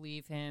doesn't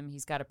believe him.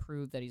 He's got to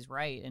prove that he's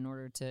right in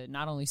order to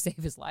not only save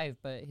his life,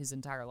 but his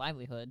entire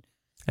livelihood.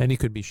 And he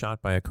could be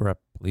shot by a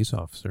corrupt police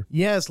officer.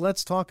 Yes,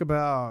 let's talk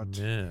about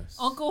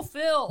Uncle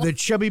Phil. The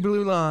chubby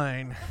blue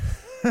line.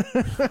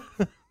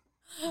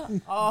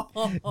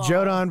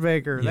 Joe Don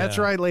Baker. Yeah. That's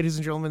right, ladies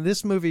and gentlemen.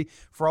 This movie,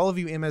 for all of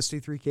you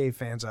MST3K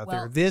fans out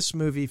there, this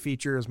movie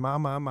features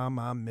Mama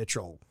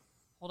Mitchell.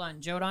 Hold on.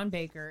 Joe Don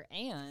Baker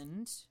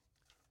and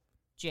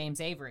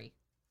James Avery,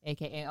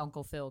 a.k.a.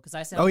 Uncle Phil. Because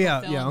I said Uncle Phil,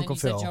 and Uncle then you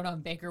Phil. said Joe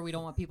Don Baker. We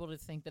don't want people to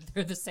think that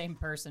they're the same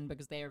person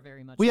because they are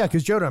very much Well, yeah, not.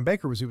 because Joe Don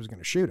Baker was who was going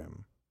to shoot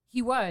him.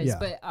 He was,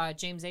 but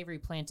James Avery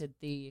planted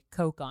the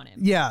coke on him.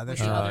 Yeah, that's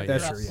with the true. other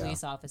That's corrupt true, yeah.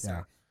 police officer.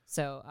 Yeah.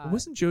 So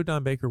Wasn't Joe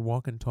Don Baker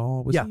walking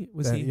tall? Was he?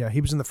 Yeah,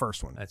 he was in the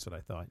first one. That's what I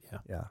thought. Yeah.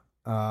 Yeah.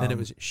 Then it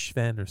was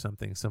Sven or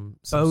something. Bo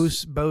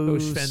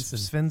Svensson.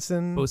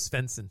 Svensson. Bo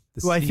Svensson.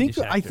 The Well, Swedish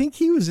I actor. think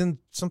he was in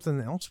something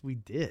else we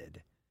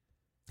did.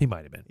 He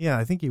might have been. Yeah,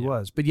 I think he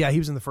was. But yeah, he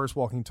was in the first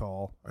Walking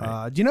Tall.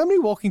 Right. Do you know how many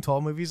Walking Tall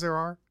movies there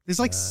are? There's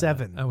like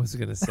 7. I was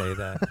going to say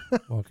that.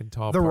 Walking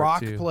Tall. The Part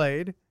Rock 2.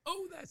 played.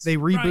 Oh, that's They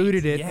rebooted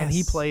right. it, and he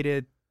Yes. played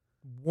it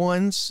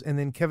once, and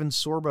then Kevin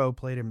Sorbo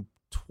played him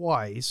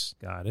twice.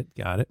 Got it.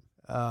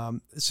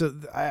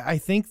 I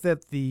think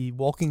that the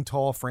Walking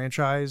Tall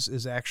franchise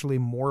is actually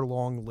more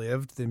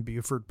long-lived than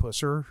Buford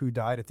Pusser, who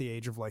died at the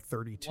age of like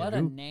 32. What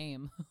a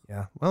name.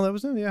 Yeah, well, that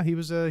was him. Yeah, he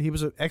was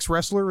an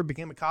ex-wrestler,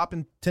 became a cop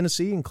in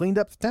Tennessee, and cleaned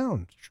up the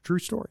town. True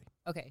story.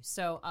 Okay,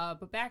 so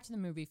but back to the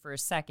movie for a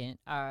second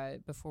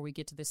before we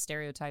get to this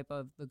stereotype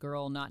of the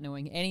girl not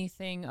knowing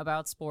anything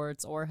about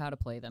sports or how to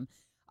play them.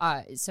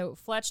 So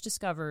Fletch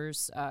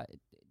discovers,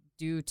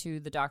 due to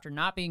the doctor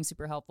not being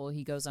super helpful,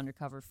 he goes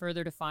undercover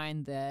further to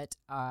find that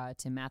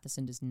Tim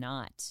Matheson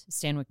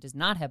Stanwyck does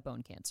not have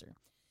bone cancer.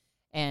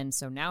 And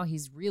so now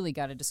he's really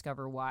got to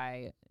discover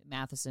why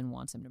Matheson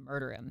wants him to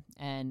murder him.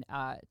 And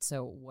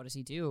so what does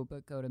he do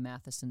but go to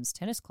Matheson's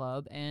tennis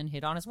club and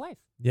hit on his wife?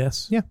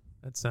 Yes. Yeah.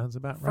 That sounds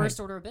about right. First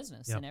order of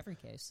business Yep. in every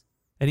case.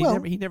 And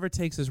Well- he never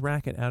takes his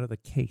racket out of the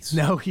case.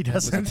 No, he That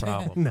was doesn't. the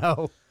problem.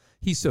 No.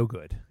 He's so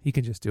good. He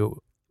can just do it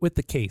with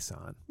the case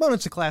on. Well,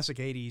 it's a classic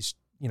 '80s,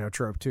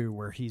 trope too,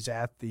 where he's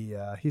at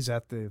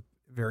the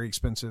very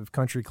expensive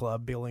country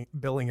club,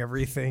 billing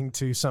everything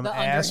to some The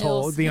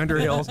asshole, Underhills. the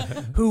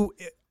Underhills, who,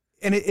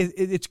 and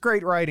it's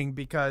great writing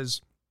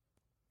because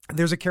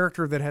there's a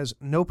character that has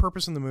no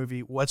purpose in the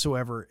movie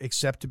whatsoever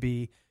except to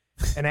be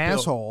an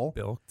asshole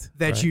Bilked.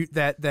 that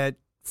right. that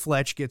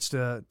Fletch gets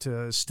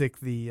to stick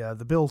the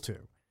bill to.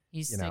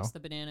 He sticks the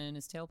banana in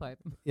his tailpipe,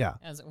 Yeah.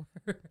 as it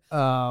were.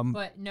 Um,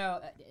 But no,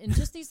 in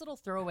just these little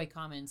throwaway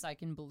comments, I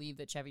can believe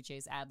that Chevy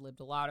Chase ad-libbed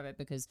a lot of it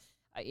because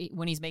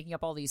when he's making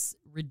up all these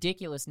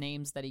ridiculous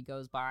names that he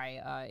goes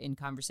by in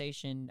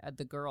conversation,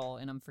 the girl,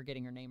 and I'm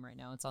forgetting her name right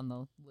now, it's on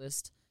the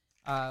list.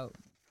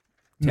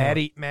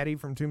 Maddie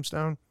from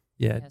Tombstone.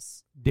 Yeah.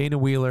 Yes. Dana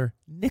Wheeler,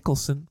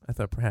 Nicholson. I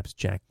thought perhaps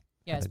Jack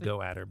Yes, had to but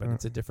go at her, but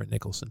it's a different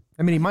Nicholson.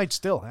 I mean, he might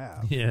still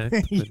have. Yeah.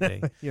 Could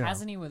be. You know.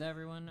 hasn't he with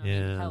everyone? I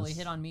mean, hell, he Yes.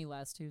 hit on me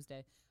last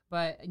Tuesday.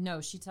 But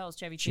no, she tells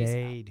Chevy Chase.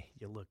 Jade,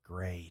 you look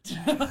great.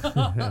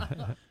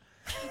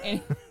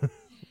 And-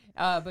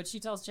 but she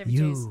tells Chevy Chase.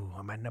 You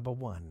are my number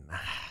one.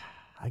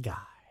 A guy.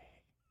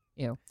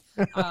 Ew.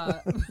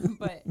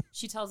 But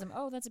she tells him,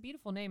 "Oh, that's a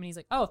beautiful name," and he's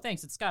like, "Oh,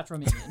 thanks, it's Scotch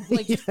Romanian."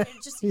 Like,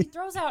 just he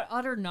throws out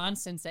utter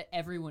nonsense at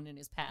everyone in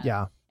his path.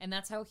 Yeah. and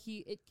that's how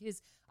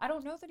because I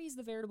don't know that he's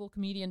the veritable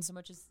comedian so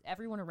much as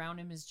everyone around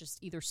him is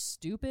just either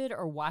stupid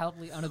or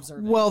wildly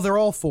unobservant. Well, they're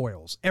all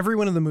foils.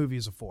 Everyone in the movie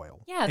is a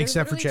foil. yeah, they're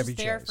except for literally Chevy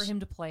just there Chase. for him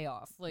to play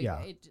off. Like,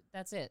 Yeah.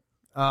 That's it.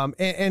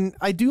 And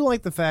I do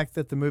like the fact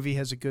that the movie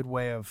has a good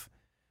way of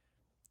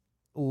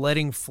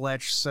letting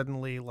Fletch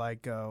suddenly,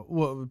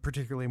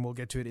 particularly, and we'll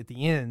get to it at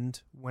the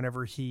end,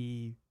 whenever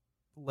he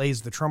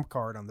lays the trump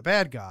card on the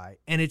bad guy,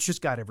 and it's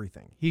just got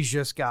everything. He's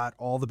just got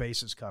all the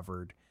bases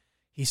covered.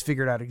 He's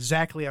figured out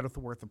exactly how to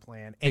thwart the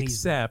plan. And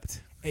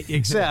Except.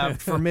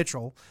 except for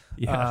Mitchell.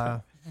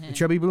 Yeah. The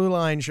chubby blue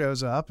line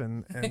shows up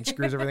and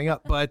screws everything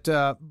up. But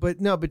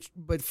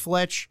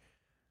Fletch,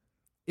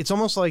 it's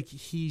almost like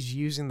he's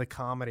using the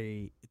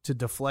comedy to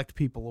deflect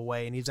people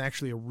away, and he's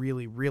actually a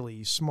really,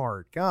 really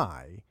smart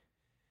guy,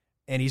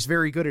 and he's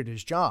very good at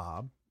his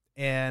job.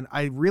 And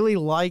I really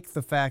like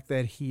the fact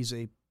that he's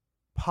a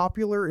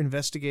popular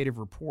investigative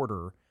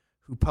reporter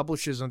who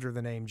publishes under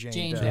the name Jane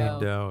Jane Doe. Doe.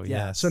 Doe,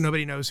 Yeah, yes. so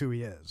nobody knows who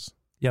he is.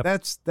 Yep.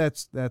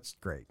 That's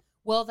great.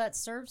 Well, that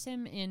serves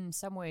him in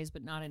some ways,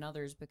 but not in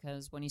others,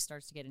 because when he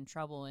starts to get in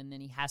trouble and then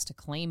he has to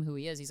claim who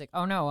he is, he's like,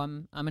 "Oh no,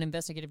 I'm an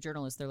investigative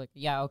journalist." They're like,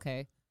 "Yeah,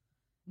 okay."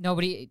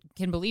 Nobody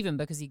can believe him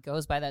because he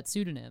goes by that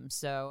pseudonym.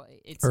 So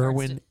it starts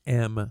Irwin to,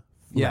 M.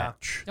 Yeah.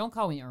 Fletch. don't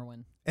call me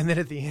Irwin. And then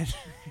at the end,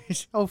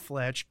 oh,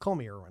 Fletch, call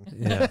me Irwin.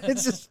 Yeah.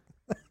 It's just,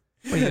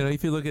 Well,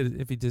 if you look at it,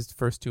 if he does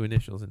first two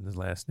initials in his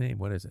last name,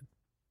 what is it?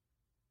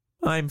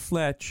 I'm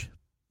Fletch.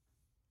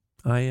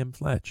 I am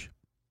Fletch.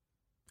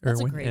 That's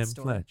a Irwin great M.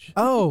 story. Fletch.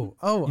 oh,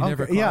 You okay.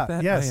 never caught Yeah,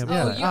 that? yes, I am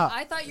yeah. Fletch.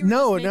 I thought you were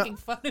no, just making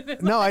fun of him.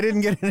 No, I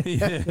didn't get it.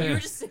 Yeah. You were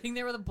just sitting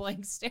there with a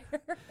blank stare.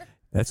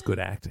 That's good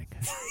acting.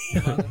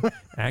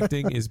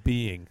 Acting is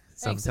being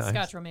Thanks, it's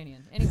sometimes. Scotch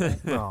Romanian. Anyway,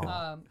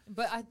 Oh.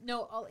 but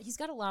he's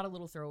got a lot of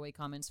little throwaway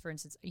comments. For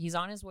instance, he's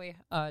on his way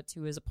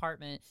to his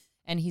apartment,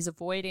 and he's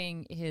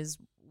avoiding his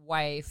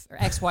wife or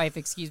ex-wife,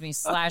 excuse me,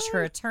 /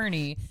 her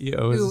attorney, He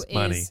owes who his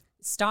money. is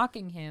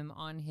stalking him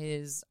on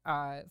his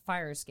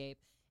fire escape.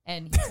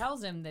 And he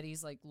tells him that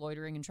he's like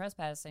loitering and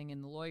trespassing,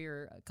 and the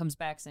lawyer comes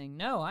back saying,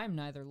 "No, I'm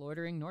neither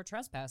loitering nor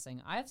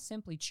trespassing. I've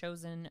simply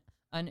chosen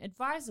an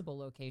advisable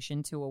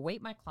location to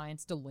await my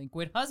client's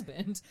delinquent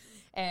husband.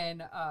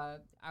 And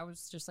I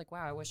was just like,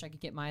 wow, I wish I could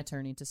get my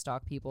attorney to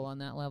stalk people on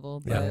that level.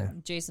 But Yeah.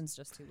 Jason's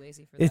just too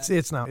lazy for that.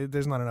 It's not.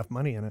 There's not enough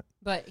money in it.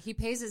 But he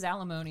pays his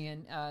alimony,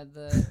 and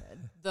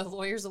the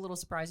lawyer's a little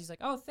surprised. He's like,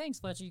 "Oh, thanks,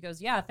 Fletcher." He goes,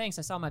 "Yeah, thanks.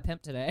 I saw my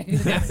pimp today."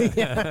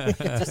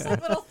 Just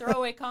like little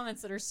throwaway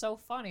comments that are so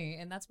funny,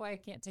 and that's why I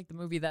can't take the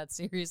movie that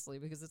seriously,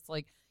 because it's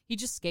like he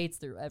just skates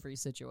through every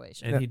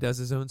situation. And he does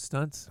his own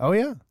stunts. Oh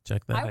yeah,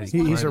 Check that I out. was He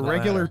can he's a climb the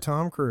regular ladder.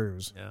 Tom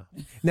Cruise. Yeah.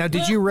 Now,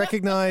 did you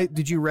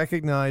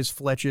recognize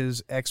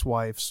Fletch's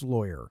ex-wife's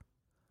lawyer?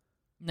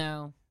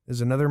 No,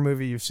 There's another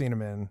movie you've seen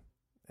him in,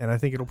 and I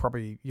think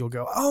you'll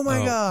go, oh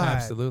my god,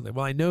 Absolutely.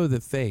 Well, I know the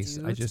face.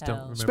 Do I just tell.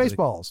 don't remember.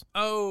 Spaceballs.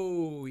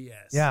 Oh,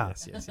 yes. Yeah.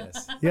 Yes.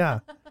 Yeah,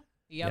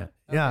 yep,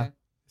 yeah. okay.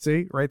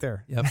 See, right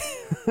there. Yep.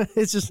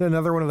 It's just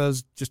another one of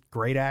those just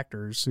great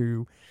actors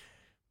who,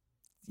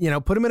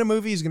 put him in a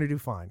movie, he's going to do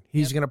fine.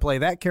 He's Yep. going to play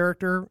that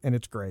character, and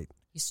it's great.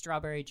 He's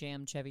strawberry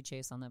jam Chevy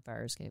Chase on that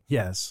fire escape,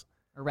 Yes.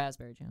 or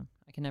raspberry jam.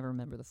 I can never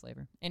remember the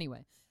flavor.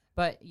 Anyway,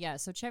 but yeah,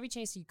 so Chevy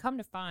Chase, you come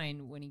to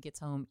find when he gets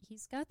home,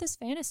 he's got this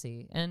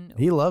fantasy, and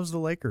He loves the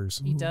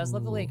Lakers. he does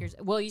love the Lakers.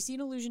 Well, you see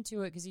an allusion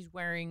to it because he's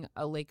wearing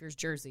a Lakers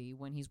jersey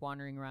when he's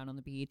wandering around on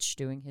the beach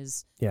doing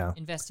his Yeah.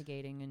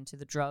 investigating into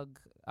the drug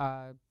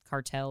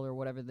cartel or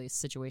whatever the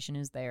situation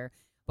is there.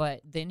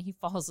 But then he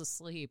falls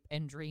asleep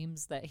and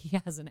dreams that he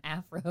has an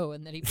afro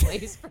and that he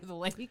plays for the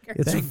Lakers.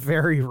 It's a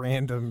very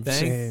random Thank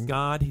scene.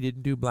 God he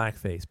didn't do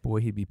blackface.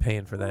 Boy, he'd be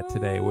paying for that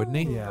today, wouldn't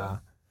he? Yeah.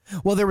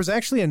 Well, there was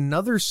actually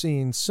another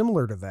scene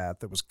similar to that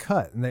was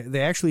cut, and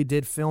they actually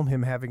did film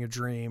him having a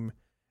dream.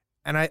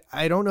 And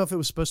I don't know if it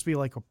was supposed to be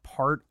like a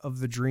part of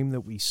the dream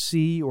that we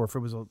see, or if it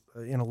was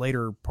in a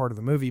later part of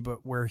the movie,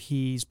 but where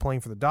he's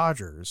playing for the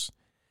Dodgers,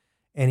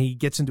 and he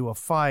gets into a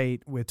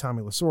fight with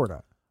Tommy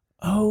Lasorda.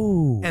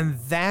 Oh. And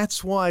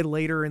that's why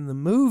later in the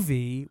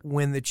movie,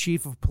 when the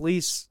chief of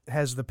police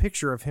has the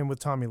picture of him with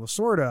Tommy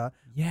Lasorda,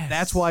 yes.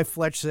 that's why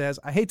Fletch says,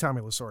 "I hate Tommy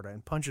Lasorda,"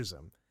 and punches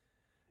him.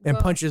 And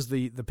Well- punches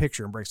the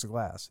picture and breaks the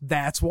glass.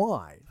 That's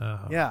why.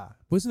 Uh-huh. Yeah.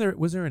 Was there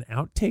an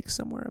outtake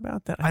somewhere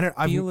about that?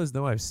 I feel as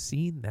though I've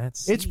seen that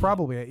scene. It's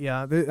probably,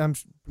 yeah. I'm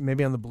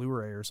maybe on the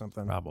Blu-ray or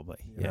something. Probably.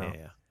 You know.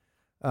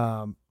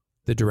 Yeah.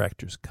 The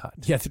director's cut.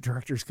 Yeah, the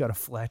director's got a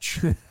Fletch.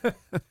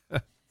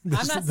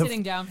 I'm not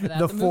sitting down for that.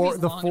 The movie's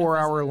long 4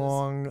 enough as hour it is.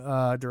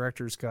 long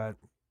director's cut.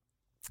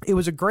 It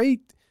was a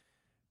great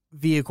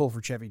vehicle for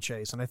Chevy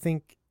Chase, and I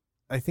think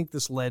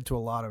this led to a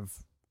lot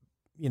of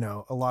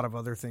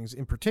other things.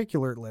 In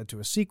particular, it led to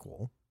a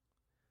sequel,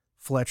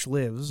 Fletch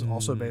Lives,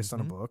 also based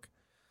on a Mhm.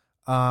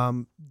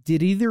 book.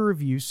 Did either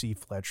of you see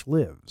Fletch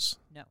Lives?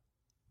 No.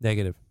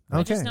 Negative.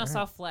 I just Okay, now all saw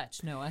right.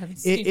 Fletch. No, I haven't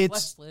seen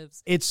it's- Fletch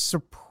Lives. It's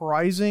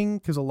surprising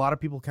because a lot of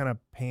people kind of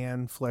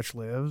pan Fletch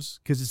Lives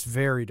because it's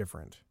very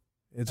different.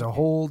 It's a Okay.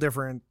 whole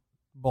different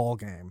ball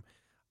game.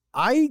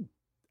 I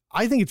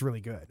think it's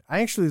really good.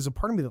 There's a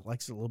part of me that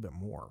likes it a little bit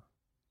more.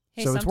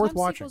 Hey, So it's worth sometimes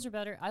watching. sequels are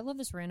better. I love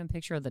this random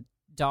picture of the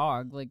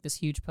dog, like this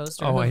huge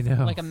poster. Oh, of, I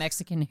know. Like a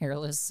Mexican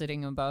hairless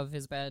sitting above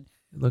his bed.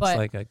 It looks But-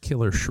 like a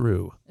killer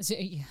shrew.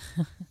 Yeah.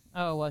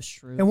 Oh, a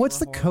shrew. And what's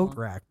for the a coat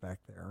horrible- rack back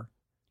there?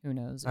 Who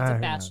knows? It's Who a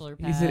knows? bachelor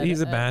pad. He's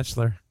a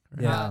bachelor.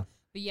 Yeah.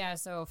 But yeah,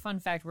 so fun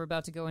fact, we're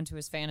about to go into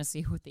his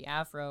fantasy with the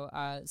afro.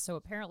 So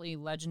apparently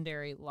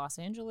legendary Los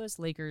Angeles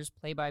Lakers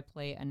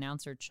play-by-play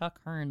announcer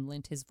Chuck Hearn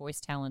lent his voice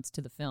talents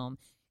to the film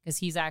because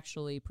he's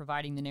actually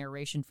providing the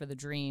narration for the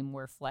dream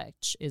where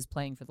Fletch is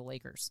playing for the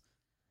Lakers.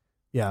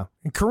 Yeah.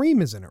 And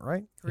Kareem is in it,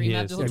 right? He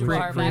Kareem is. Abdul-Jabbar, Yeah,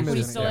 Kareem back when he is in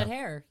it, still yeah. had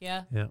hair.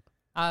 Yeah. Yeah.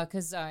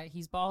 Because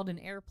he's bald in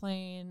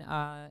Airplane.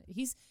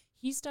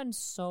 He's done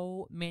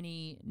so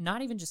many,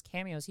 not even just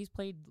cameos. He's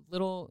played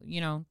little,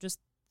 just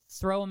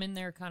throw him in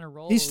there kind of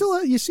roles. He's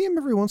still, you see him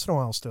every once in a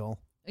while still.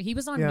 He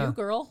was on Yeah. New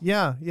Girl.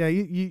 Yeah. Yeah.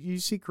 You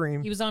see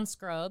Kareem. He was on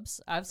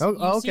Scrubs. You've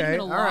Oh, seen him okay. in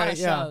a All lot right, of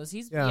yeah. shows.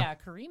 Yeah.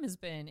 Kareem has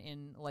been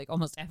in like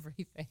almost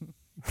everything.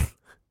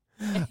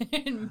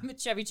 And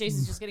Chevy Chase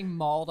is just getting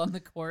mauled on the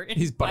court. And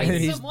He's bites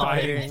biting, someone.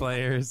 biting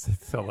players.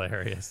 It's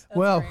hilarious. That's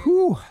Well, great.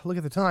 whew, look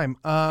at the time.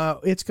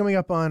 It's coming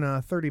up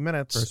on 30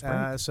 minutes. First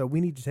break. So we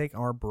need to take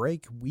our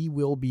break. We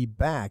will be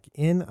back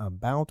in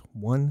about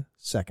 1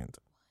 second.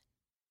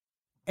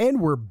 And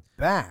we're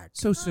back.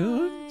 So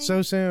soon? Bye.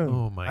 So soon.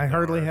 Oh, my I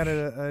hardly gosh. had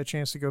a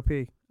chance to go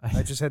pee.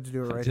 I just had to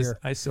do it right here.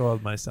 I saw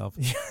myself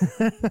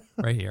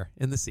right here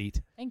in the seat.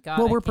 Thank God.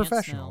 Well, I we're can't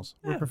professionals.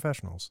 smell. We're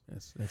professionals.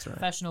 Yes, that's right.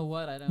 Professional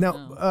what? I don't Now,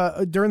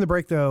 know. during the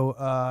break, though,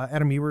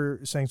 Adam, you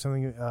were saying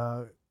something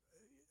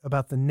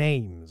about the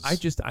names. I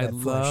that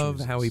Fletch love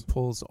how he uses.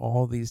 pulls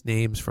all these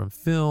names from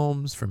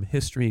films, from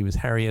history. He was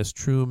Harry S.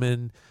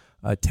 Truman,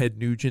 Ted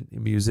Nugent, a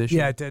musician.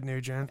 Yeah, Ted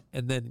Nugent.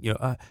 And then,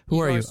 who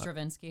are Igor you?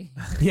 Stravinsky.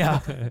 Yeah.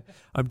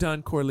 I'm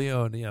Don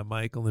Corleone. Yeah,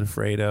 Michael and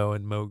Fredo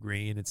and Mo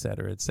Green, et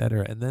cetera, et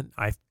cetera. And then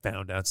I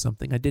found out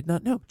something I did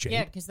not know, Jade.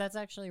 Yeah, because that's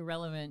actually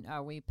relevant.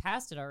 We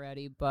passed it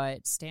already,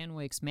 but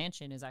Stanwyck's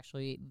mansion is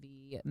actually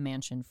the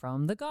mansion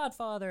from The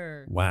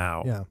Godfather.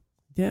 Wow. Yeah.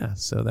 Yeah,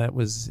 so that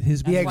was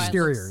his The That's why it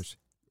exteriors.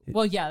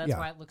 Well, yeah, that's Yeah.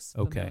 why it looks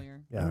Okay.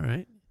 familiar. Yeah. All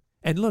right.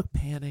 And look,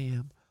 Pan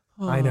Am.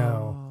 I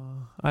know.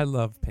 Oh, I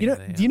love Pan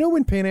Am. Do you know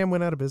when Pan Am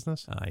went out of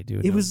business? I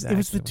do. It was the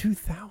exactly.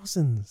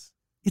 2000s.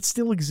 It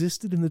still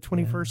existed in the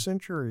 21st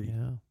century.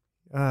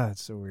 Yeah.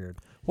 It's so weird.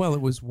 Well,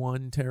 it was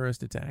one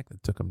terrorist attack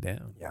that took them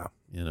down. Yeah.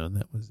 And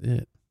that was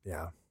it.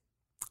 Yeah.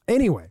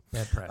 Anyway,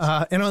 Bad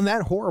press. and on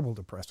that horrible,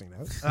 depressing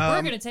note,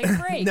 We're going to take a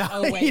break. no,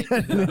 Oh, wait.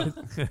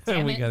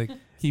 Damn we it. got to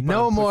keep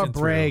no on more pushing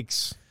through.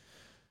 breaks.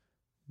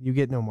 You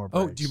get no more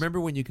breaks. Oh, do you remember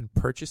when you can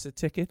purchase a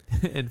ticket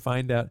and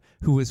find out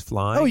who was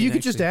flying? Oh, you and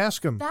could just actually-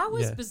 ask them. That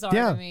was Yeah. bizarre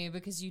Yeah. to me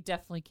because you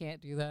definitely can't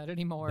do that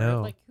anymore.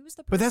 No. Like, who's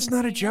the person But that's not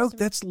a saying joke. yes to me?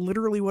 That's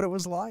literally what it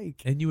was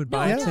like. And you would No,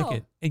 buy I a know.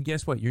 ticket, and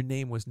guess what? Your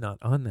name was not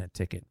on that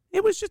ticket.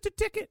 It was just a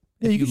ticket.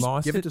 Yeah, if you you could just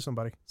lost give it, it to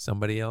somebody.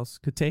 somebody else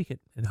could take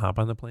it and hop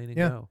on the plane and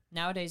Yeah. go.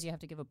 Nowadays, you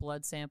have to give a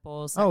blood sample.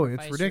 Oh, it's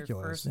sacrifice your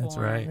ridiculous. That's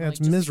firstborn, right. Yeah, it's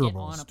just to get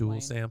miserable. on a Stool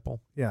plane.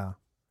 sample. Yeah.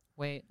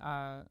 Wait,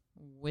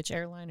 which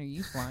airline are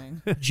you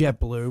flying?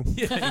 JetBlue.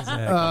 Yeah,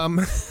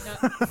 exactly.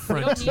 No,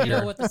 we don't need to know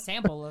Frontier. what the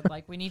sample looked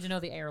like. We need to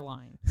know the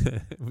airline.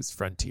 It was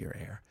Frontier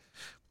Air.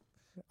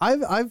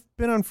 I've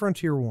been on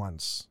Frontier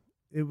once.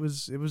 It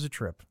was a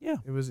trip. Yeah.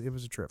 It was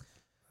a trip.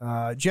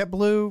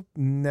 JetBlue,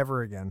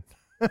 never again.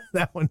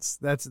 that's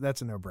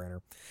a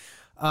no-brainer.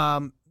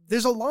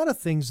 There's a lot of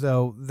things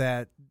though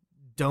that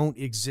don't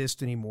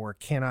exist anymore,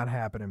 cannot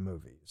happen in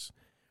movies.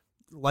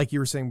 Like you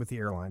were saying with the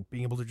airline,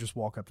 being able to just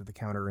walk up to the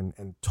counter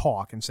and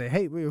talk and say,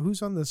 "Hey,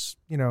 who's on this?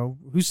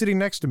 Who's sitting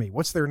next to me?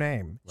 What's their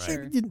name?"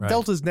 Right. Shit,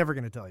 Delta's never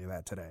going to tell you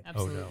that today.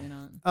 Absolutely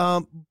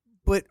not.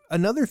 But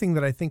another thing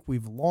that I think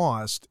we've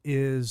lost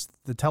is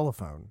the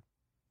telephone.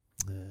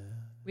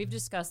 We've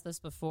discussed this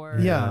before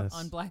Yeah.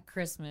 on Black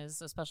Christmas,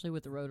 especially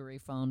with the rotary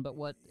phone. But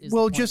what is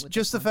Well, the point just with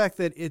just this the one? fact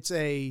that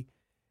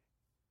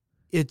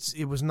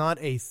it was not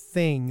a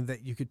thing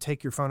that you could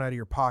take your phone out of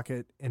your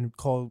pocket and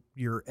call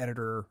your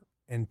editor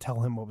and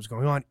tell him what was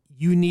going on.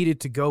 You needed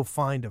to go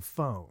find a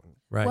phone.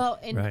 Right. Well,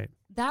 and right.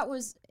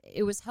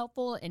 it was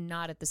helpful and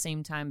not at the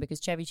same time because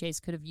Chevy Chase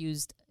could have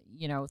used,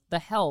 the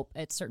help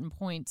at certain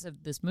points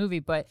of this movie,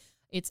 but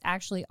it's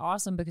actually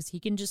awesome because he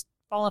can just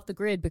fall off the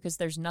grid because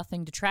there's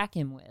nothing to track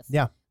him with.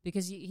 Yeah.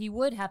 Because he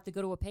would have to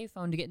go to a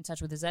payphone to get in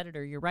touch with his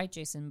editor. You're right,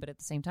 Jason, but at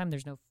the same time,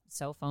 there's no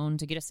cell phone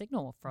to get a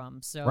signal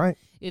from. So Right.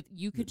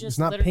 You could It's just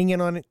not literally- pinging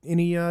on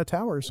any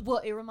towers. Well,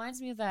 it reminds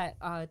me of that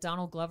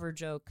Donald Glover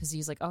joke because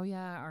he's like, "Oh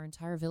yeah, our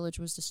entire village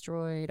was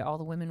destroyed. All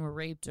the women were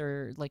raped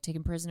or like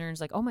taken prisoner." And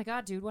it's like, "Oh my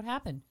god, dude, what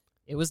happened?"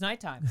 It was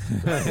nighttime.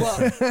 Well,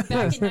 back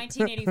in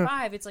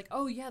 1985, it's like,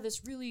 "Oh yeah,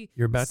 this really."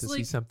 You're about to see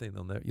slick- something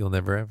you'll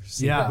never ever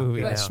see Yeah, in a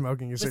movie but- now.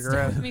 smoking a But stay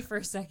cigarette. with me for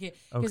a second,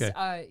 because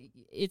Okay.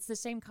 it's the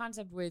same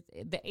concept with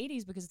the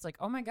 80s because it's like,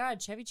 oh my god,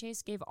 Chevy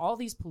Chase gave all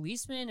these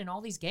policemen and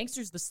all these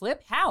gangsters the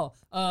slip. How?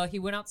 He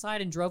went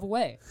outside and drove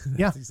away.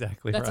 Yeah. That's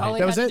exactly That's right. all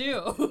he That had was to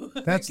do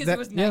That's- because that- it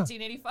was yeah.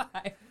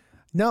 1985.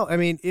 No, I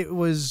mean it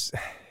was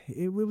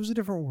a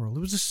different world.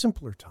 It was a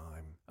simpler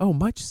time. Oh,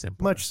 much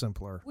simpler. Much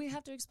simpler. We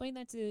have to explain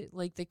that to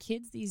like the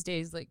kids these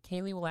days. Like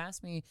Kaylee will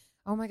ask me,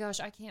 "Oh my gosh,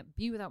 I can't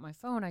be without my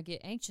phone. I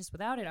get anxious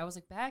without it." I was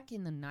like, back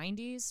in the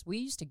 90s, we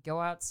used to go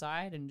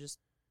outside and just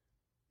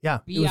Yeah,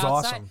 be it was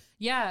outside. awesome.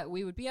 Yeah,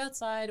 we would be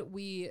outside.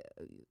 We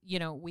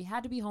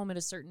had to be home at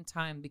a certain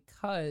time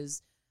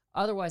because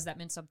otherwise that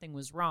meant something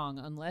was wrong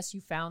unless you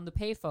found the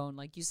payphone,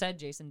 like you said,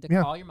 Jason, to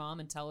Yeah. call your mom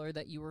and tell her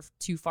that you were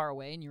too far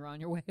away and you were on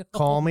your way home.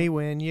 Call me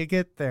when you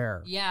get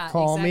there. Yeah,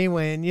 Call me exactly.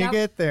 when you That-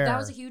 get there. That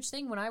was a huge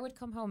thing. When I would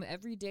come home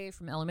every day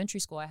from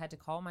elementary school, I had to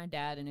call my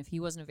dad, and if he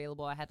wasn't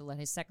available, I had to let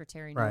his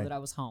secretary know Right. that I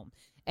was home.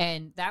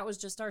 And that was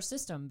just our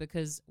system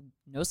because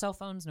no cell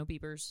phones, no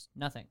beepers,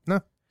 nothing. No.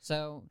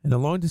 So And a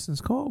long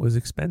distance call was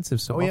expensive,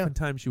 so Oh, yeah.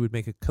 oftentimes you would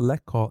make a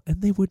collect call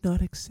and they would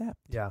not accept.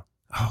 Yeah.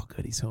 Oh,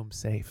 good, he's home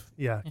safe.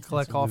 Yeah. That's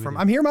Collect what call we from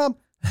would I'm here, Mom.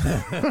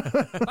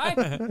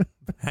 bye.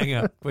 Hang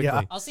up quickly.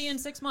 Yeah. I'll see you in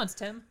 6 months,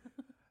 Tim.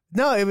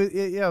 No,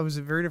 it was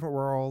a very different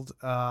world.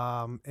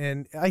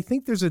 And I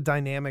think there's a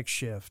dynamic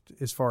shift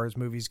as far as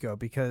movies go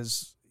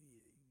because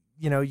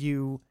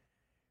you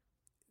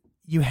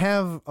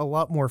have a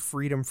lot more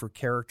freedom for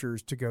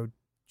characters to go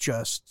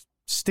just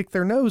stick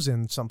their nose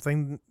in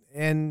something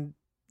and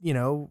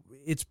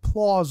it's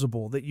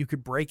plausible that you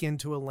could break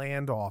into a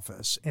land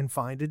office and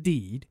find a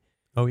deed.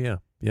 Oh, yeah.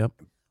 Yep.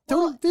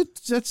 Well-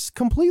 That's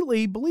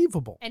completely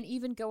believable. And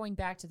even going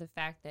back to the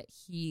fact that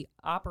he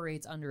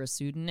operates under a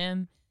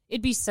pseudonym,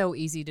 it'd be so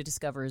easy to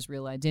discover his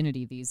real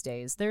identity these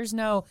days. There's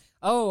no,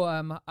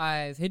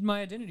 I've hid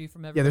my identity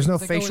from everyone. Yeah, there's no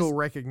 'cause I go facial as-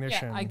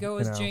 recognition. Yeah, I go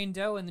you as know. Jane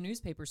Doe in the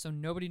newspaper, so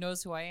nobody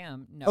knows who I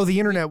am. No. Oh, the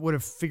internet would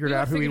have figured We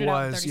out would've who he figured it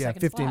out in was. 30 Yeah,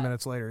 seconds 15 flat.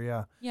 minutes later.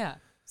 Yeah. Yeah.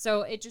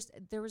 So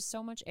there was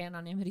so much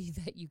anonymity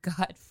that you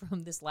got from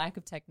this lack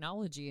of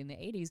technology in the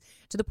 80s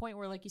to the point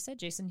where, like you said,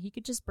 Jason, he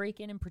could just break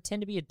in and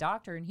pretend to be a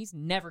doctor and he's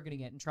never going to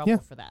get in trouble Yeah.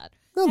 for that.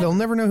 No, they'll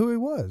never know who he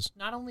was.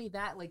 Not only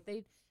that, like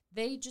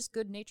they just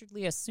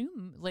good-naturedly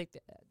assume, like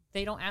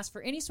they don't ask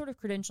for any sort of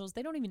credentials.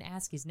 They don't even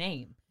ask his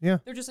name. Yeah.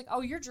 They're just like,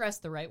 "Oh, you're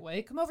dressed the right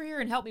way. Come over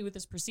here and help me with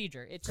this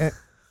procedure." It's And,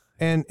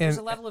 And There's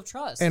a level of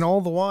trust. And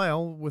all the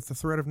while with the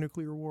threat of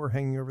nuclear war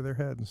hanging over their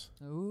heads.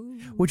 Ooh.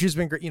 Which has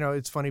been great.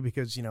 It's funny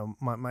because,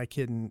 my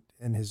kid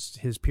and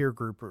his peer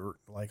group are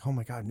like, oh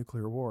my God,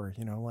 nuclear war,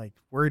 like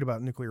worried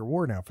about nuclear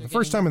war now for the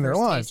first time in their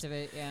lives. Of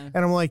it, yeah.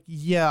 And I'm like,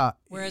 yeah.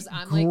 Whereas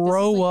I'm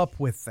grow like, up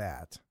with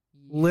that.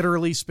 Yeah.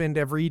 Literally spend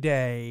every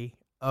day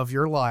of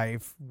your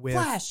life with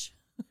Flash.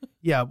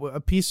 Yeah, a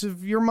piece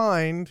of your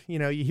mind,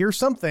 you hear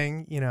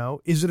something,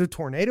 is it a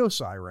tornado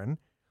siren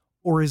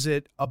or is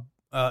it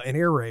an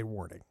air raid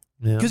warning?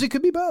 Because it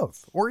could be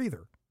both or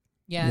either.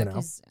 Yeah,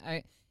 because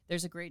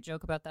there's a great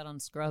joke about that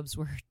on Scrubs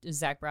where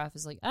Zach Braff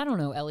is like, I don't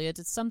know, Elliot,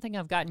 it's something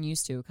I've gotten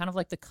used to, kind of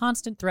like the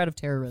constant threat of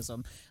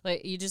terrorism.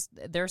 Like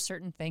there are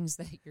certain things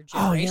that your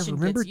generation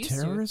remember gets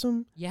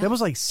terrorism? Yeah, that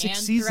was like 6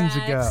 seasons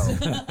ago.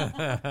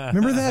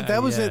 Remember that?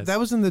 That was it. That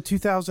was in the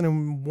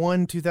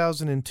 2001,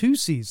 2002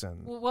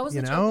 season. Well, what was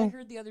the joke I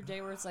heard the other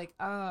day where it's like,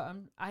 I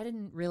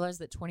didn't realize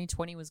that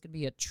 2020 was going to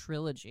be a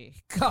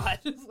trilogy. God,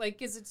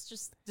 because it's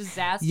just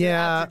disaster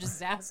after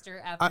disaster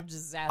after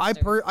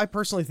disaster. I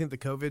personally think the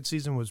COVID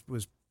season was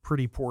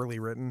pretty poorly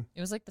written.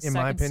 It was like the in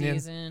second my opinion.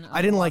 Season.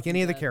 I didn't like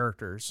any of the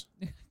characters.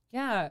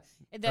 Yeah.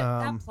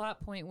 That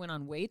plot point went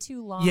on way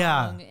too long.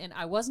 Yeah. And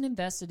I wasn't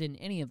invested in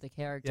any of the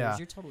characters. Yeah.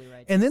 You're totally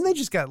right. And then they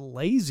just got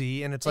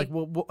lazy, and it's like,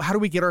 well, how do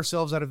we get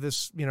ourselves out of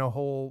this,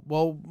 whole,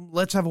 well,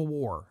 let's have a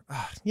war.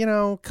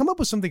 Come up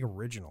with something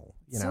original,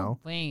 so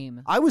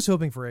lame. I was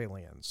hoping for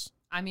aliens.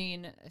 I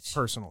mean,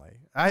 personally,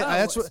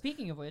 that's what.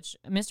 Speaking of which,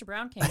 Mr.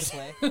 Brown came to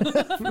play. I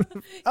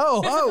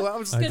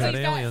got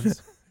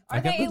aliens. Are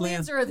they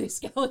aliens or are they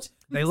skeletons?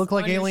 They look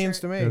like aliens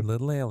to me. They're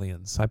little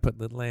aliens. I put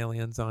little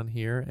aliens on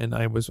here, and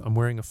I'm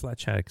wearing a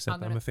Fletch hat,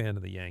 except I'm a fan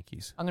of the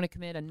Yankees. I'm going to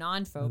commit a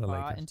non-faux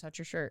pas and touch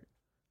your shirt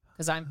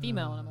because I'm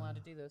female and I'm allowed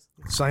to do this.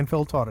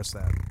 Seinfeld taught us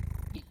that.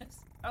 Yes.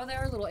 Oh, they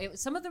are little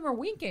aliens. Some of them are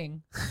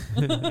winking.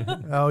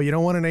 Oh, you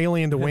don't want an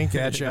alien to wink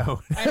at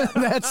you.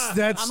 That's.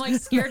 I'm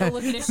like scared to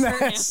look at his shirt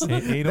now.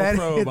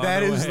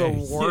 That is the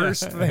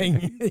worst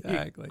thing.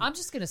 Exactly. I'm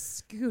just going to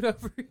scoot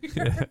over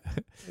here.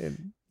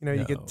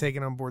 You get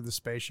taken on board the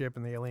spaceship,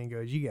 and the alien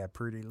goes, "You got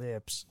pretty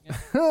lips."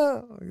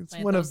 Yeah. It's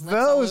Plant one of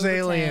those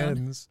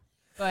aliens.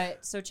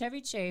 But so Chevy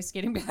Chase,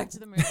 getting back to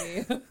the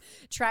movie,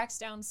 tracks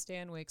down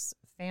Stanwyck's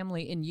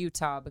family in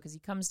Utah because he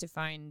comes to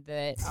find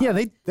that.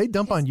 They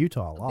dump on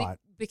Utah a lot.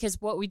 Because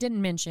what we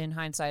didn't mention,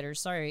 hindsighters,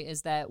 sorry,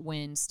 is that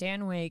when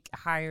Stanwyck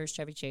hires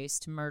Chevy Chase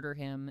to murder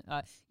him,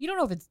 you don't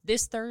know if it's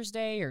this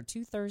Thursday or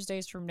 2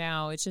 Thursdays from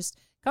now. It's just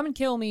come and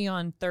kill me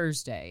on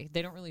Thursday.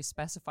 They don't really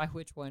specify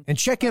which one. And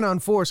check in on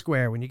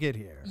Foursquare when you get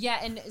here. Yeah,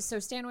 and so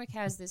Stanwyck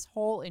has this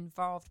whole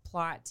involved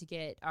plot to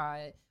get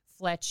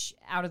Fletch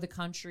out of the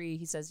country.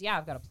 He says, yeah,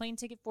 I've got a plane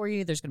ticket for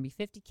you. There's going to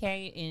be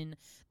 $50K in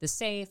the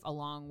safe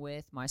along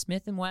with my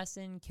Smith &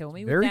 Wesson. Kill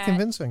me with that. Very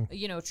convincing.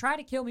 Try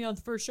to kill me on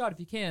the first shot if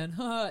you can.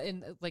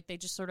 And they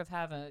just sort of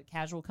have a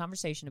casual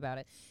conversation about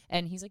it.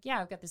 And he's like, yeah,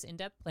 I've got this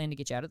in-depth plan to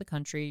get you out of the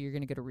country. You're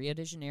going to go to Rio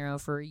de Janeiro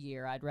for a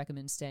year. I'd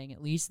recommend staying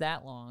at least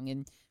that long.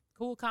 And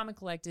cool, calm, and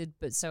collected.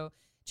 But so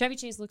Chevy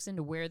Chase looks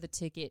into where the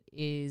ticket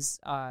is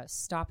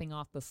stopping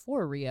off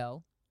before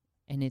Rio.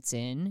 And it's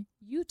in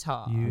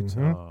Utah.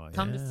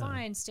 Come to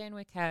find,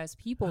 Stanwyck has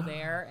people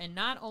there, and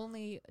not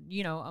only,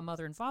 a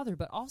mother and father,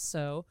 but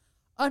also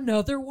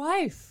another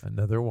wife.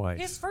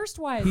 His first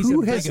wife. He's a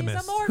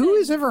bigamist. Who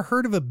has ever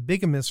heard of a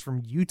bigamist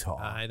from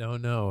Utah? I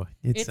don't know.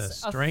 It's a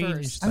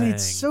strange thing. I mean,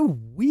 it's so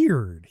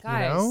weird.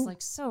 Guys,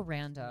 so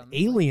random.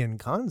 Alien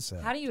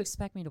concept. How do you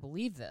expect me to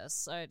believe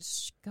this?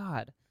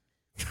 God.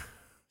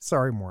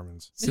 Sorry,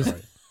 Mormons.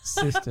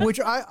 Which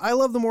I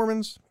love the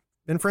Mormons.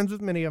 Been friends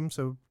with many of them,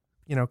 so...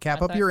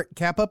 cap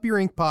up your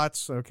ink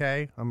pots,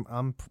 okay?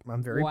 I'm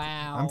very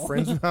wow. I'm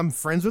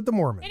friends with the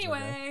Mormons.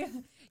 Anyway,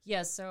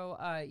 so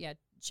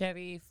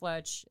Chevy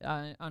Fletch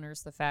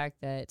unearths the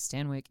fact that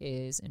Stanwyck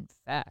is in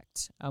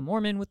fact a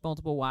Mormon with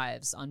multiple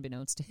wives,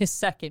 unbeknownst to his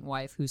second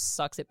wife, who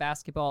sucks at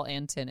basketball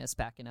and tennis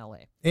back in LA.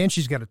 And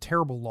she's got a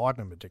terrible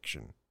laudanum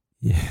addiction.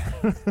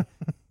 Yeah.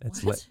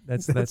 That's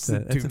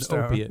an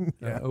opiate drink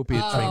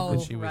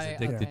that she was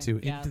addicted to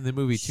in the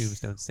movie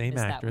Tombstone. Same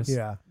actress.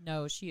 Yeah.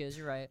 No, she is.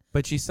 You're right.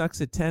 But she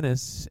sucks at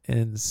tennis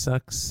and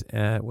sucks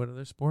at what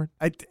other sport?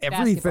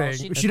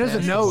 Everything. She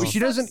doesn't know. She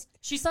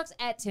sucks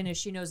at tennis.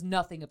 She knows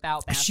nothing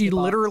about basketball. She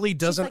literally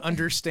doesn't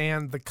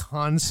understand the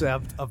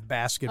concept of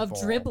basketball. Of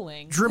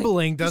dribbling.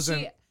 Dribbling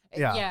doesn't.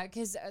 Yeah,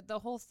 because the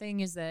whole thing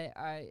is that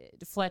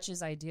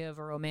Fletch's idea of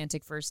a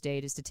romantic first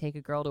date is to take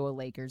a girl to a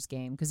Lakers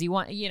game because you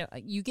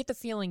get the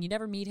feeling, you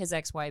never meet his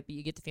ex-wife, but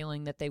you get the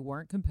feeling that they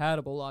weren't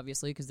compatible,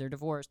 obviously, because they're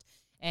divorced.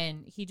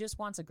 And he just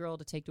wants a girl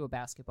to take to a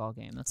basketball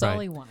game. That's all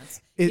he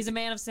wants. He's a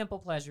man of simple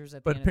pleasures.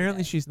 But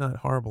apparently, she's not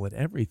horrible at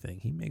everything.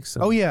 He makes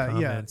some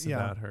comments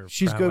about her.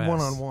 She's prowess. good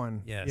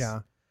one-on-one. Yes.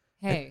 Yeah.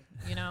 Hey,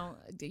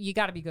 you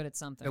got to be good at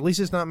something. At least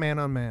it's not man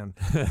on man.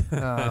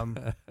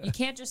 You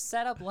can't just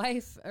set up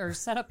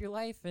your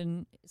life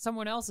and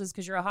someone else's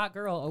because you're a hot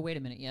girl. Oh, wait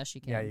a minute. Yes,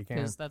 you can. Yeah, you can.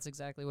 Because that's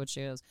exactly what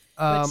she is.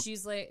 But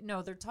she's like,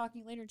 no, they're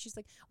talking later, and she's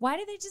like, why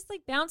do they just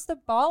like bounce the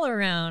ball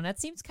around? That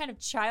seems kind of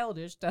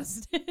childish,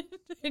 doesn't it?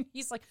 And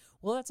he's like,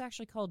 well, that's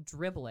actually called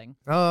dribbling.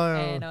 Oh,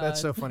 And,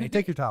 that's so funny.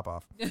 Take your top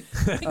off.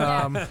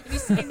 Yeah. And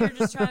he's sitting there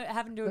just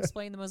having to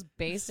explain the most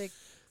basic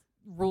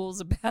rules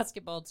of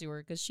basketball to her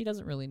because she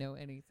doesn't really know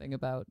anything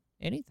about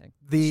anything.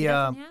 She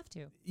doesn't have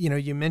to.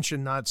 You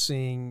mentioned not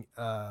seeing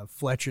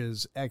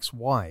Fletch's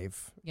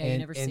ex-wife. Yeah, you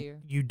never see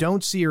her. You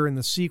don't see her in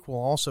the sequel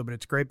also, but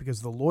it's great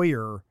because the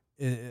lawyer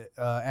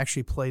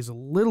actually plays a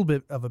little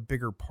bit of a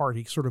bigger part.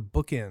 He sort of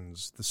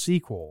bookends the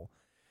sequel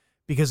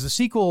because the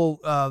sequel,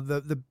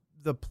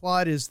 the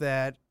plot is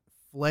that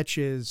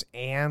Fletch's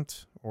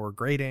aunt or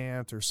great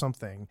aunt or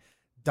something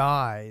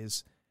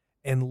dies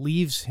and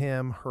leaves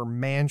him her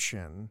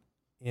mansion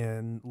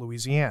in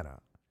Louisiana.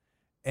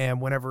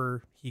 And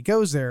whenever he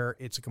goes there,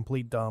 it's a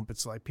complete dump.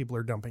 It's like people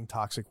are dumping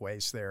toxic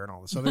waste there and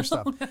all this other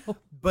stuff. No.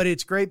 But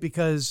it's great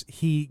because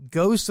he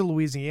goes to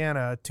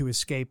Louisiana to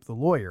escape the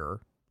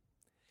lawyer.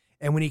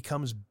 And when he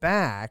comes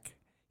back,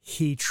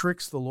 he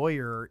tricks the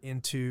lawyer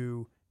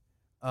into,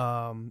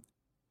 in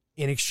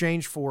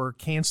exchange for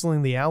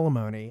canceling the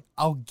alimony,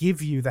 I'll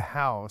give you the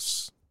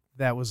house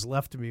that was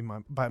left to me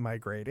by my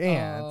great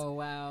aunt. Oh,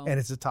 wow. And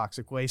it's a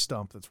toxic waste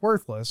dump that's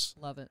worthless.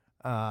 Love it.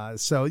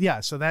 So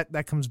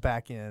that comes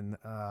back in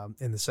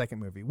the second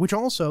movie, which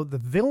also the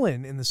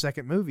villain in the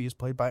second movie is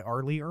played by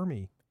R. Lee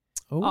Ermey.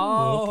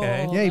 Oh,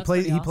 okay. Yeah, that's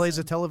pretty he plays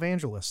a awesome.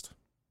 televangelist.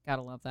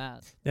 Gotta love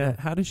that. Now,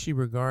 how does she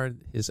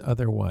regard his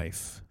other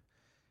wife?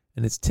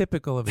 And it's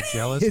typical of a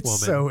jealous It woman.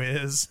 so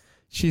is.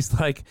 She's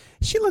like,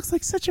 she looks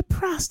like such a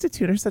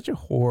prostitute or such a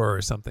whore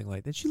or something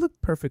like that. She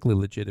looked perfectly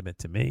legitimate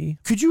to me.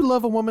 Could you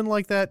love a woman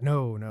like that?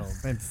 No.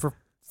 And for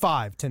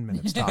 5-10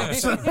 minutes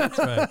tops. That's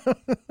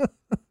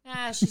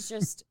right. She's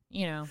just,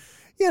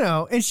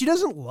 And she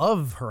doesn't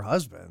love her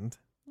husband.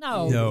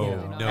 No,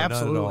 No, not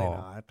absolutely at all.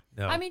 not.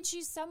 No. I mean,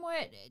 she's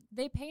somewhat.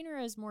 They paint her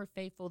as more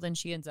faithful than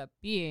she ends up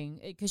being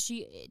because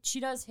she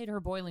does hit her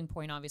boiling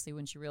point, obviously,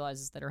 when she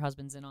realizes that her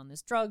husband's in on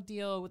this drug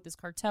deal with this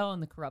cartel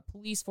and the corrupt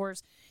police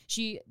force.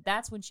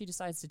 That's when she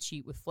decides to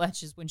cheat with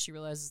Fletch, is when she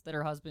realizes that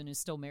her husband is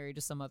still married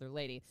to some other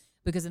lady.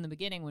 Because in the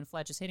beginning, when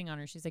Fletch is hitting on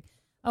her, she's like,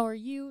 "Oh, are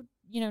you,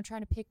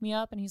 trying to pick me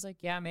up?" And he's like,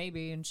 "Yeah,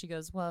 maybe." And she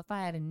goes, "Well, if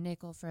I had a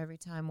nickel for every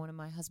time one of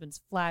my husband's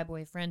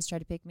flyboy friends tried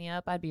to pick me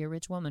up, I'd be a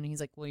rich woman." And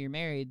he's like, "Well, you're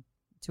married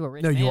to a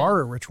rich man. No, you are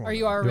a rich woman. Or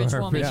you are a rich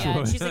woman, rich yeah." woman.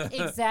 And she's like,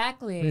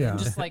 "Exactly." Yeah. And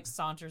just like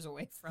saunters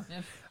away from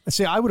him.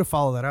 See, I would have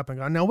followed that up and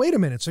gone, now, wait a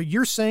minute. So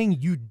you're saying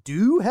you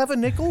do have a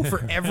nickel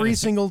for every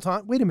single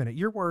time? Wait a minute.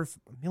 You're worth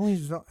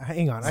millions of dollars.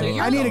 Hang on. So I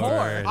you're need the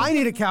whore. I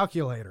need a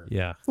calculator.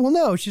 Yeah. Well,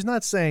 no, she's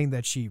not saying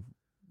that she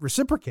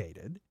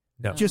reciprocated,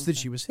 No. just that Okay.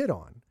 she was hit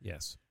on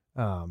Yes.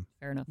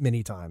 Fair enough.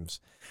 many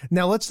times.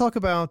 Now, let's talk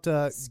about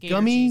Skater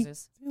Gummy,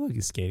 Jesus. Look,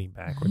 he's skating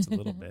backwards a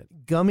little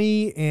bit.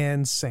 Gummy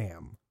and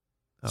Sam.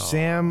 Oh.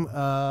 Sam,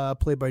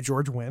 played by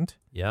George Wendt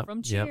Yep.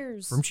 From yep.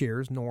 Cheers. from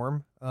Cheers,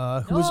 Norm,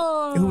 who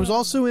was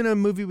also in a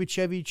movie with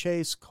Chevy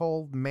Chase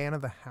called Man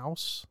of the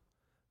House.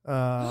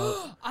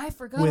 I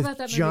forgot with about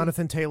that movie.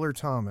 Jonathan Taylor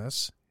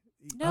Thomas.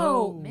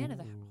 No, Man of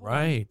the House.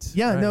 Right.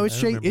 Yeah, right. no,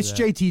 it's I remember that.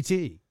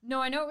 JTT. No,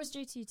 I know it was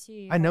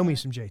JTT. I know Hold me on.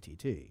 some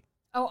JTT.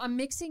 Oh, I'm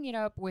mixing it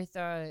up with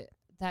that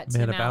Man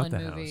Tim About Allen the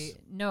movie. House.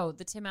 No,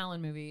 the Tim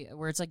Allen movie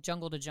where it's like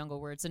Jungle to Jungle,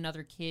 where it's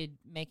another kid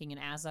making an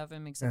ass of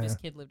him, except his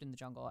kid lived in the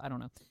jungle. I don't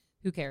know.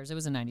 Who cares? It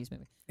was a 90s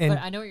movie. And-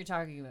 But I know what you're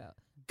talking about.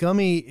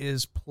 Gummy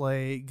is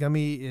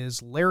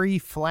Larry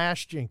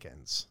Flash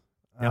Jenkins.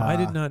 Now, I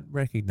did not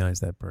recognize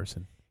that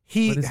person.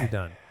 He What has he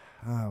done?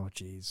 Oh,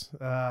 jeez.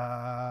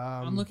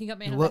 I'm looking up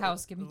Man of the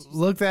House. Give me 2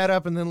 Look that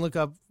up and then look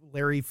up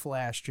Larry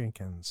Flash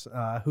Jenkins,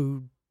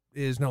 who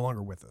is no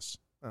longer with us.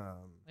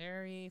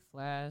 Larry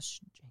Flash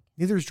Jenkins.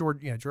 Neither is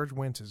George. Yeah, George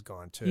Wendt is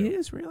gone too. He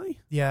is really?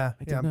 Yeah,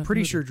 I did yeah. I'm not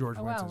pretty know sure that. George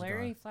Oh, Wendt wow. is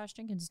Larry gone. Flash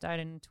Jenkins died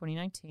in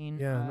 2019.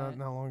 Yeah,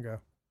 not long ago.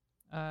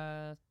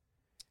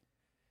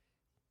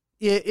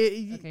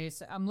 Okay,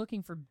 so I'm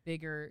looking for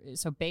bigger.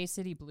 So Bay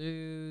City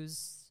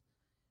Blues.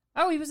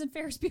 Oh, he was in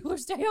Ferris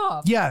Bueller's Day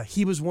Off. Yeah,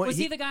 he was one. Was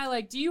he the guy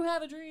like, "Do you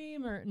have a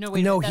dream?" Or no?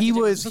 Wait, No, that's a he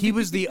different was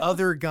movie. the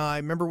other guy.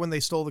 Remember when they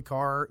stole the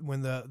car?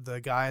 When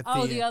the guy at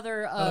the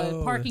other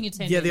parking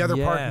attendant. yeah, the other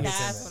Yes. parking That's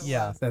attendant. what it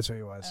Yeah, was. that's who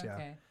he was. Yeah.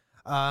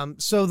 Okay.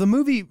 So the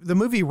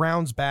movie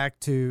rounds back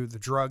to the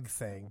drug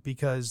thing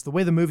because the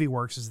way the movie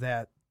works is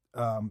that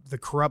the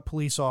corrupt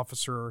police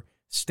officer,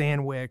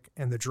 Stanwyck,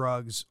 and the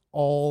drugs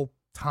all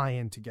tie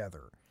in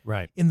together.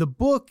 Right. In the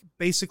book,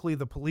 basically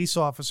the police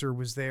officer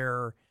was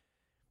there.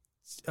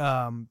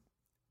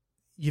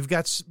 You've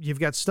got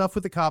stuff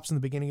with the cops in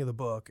the beginning of the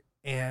book,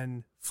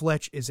 and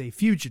Fletch is a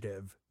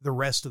fugitive the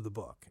rest of the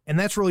book, and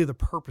that's really the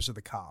purpose of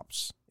the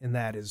cops. And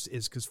that is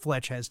because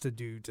Fletch has to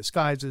do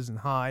disguises and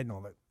hide and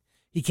all that.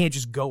 He can't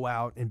just go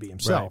out and be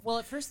himself. Right. Well,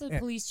 at first the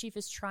police chief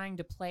is trying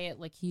to play it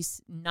like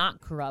he's not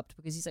corrupt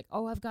because he's like,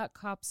 oh, I've got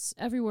cops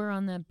everywhere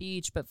on that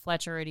beach, but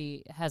Fletch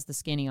already has the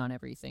skinny on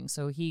everything,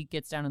 so he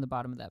gets down to the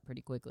bottom of that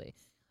pretty quickly.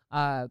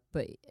 But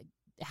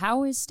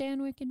how is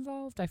Stanwyck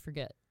involved? I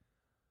forget.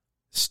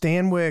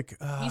 Stanwyck,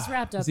 He's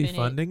wrapped up Is he in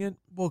funding it?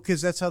 well,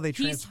 because that's how they He's-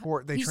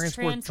 transport. They he's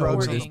transport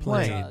drugs on the transporting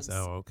planes. drugs.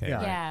 Oh, okay. Yeah. it.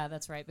 right. Yeah,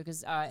 that's right.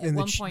 Because at And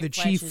one the point, the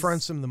Fletch chief is-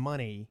 fronts him the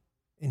money,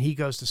 and he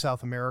goes to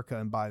South America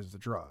and buys the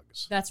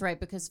drugs. That's right,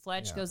 because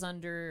Fletch Yeah. goes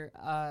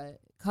under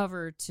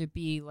cover to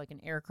be like an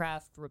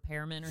aircraft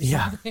repairman or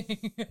Yeah.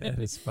 something. That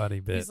is funny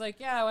bit. He's like,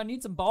 yeah, I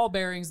need some ball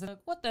bearings. They're like,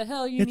 what the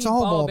hell? You It's need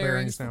all ball ball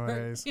bearings bearings for?"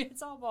 nowadays.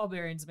 It's all ball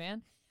bearings,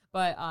 man.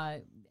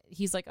 But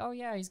he's like, oh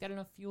yeah, he's got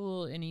enough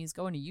fuel, and he's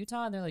going to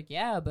Utah. And they're like,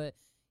 yeah, but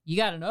you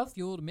got enough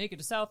fuel to make it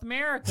to South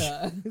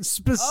America.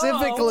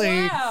 Specifically,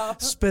 Oh, wow.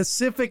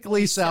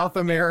 specifically South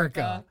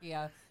America.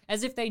 Yeah,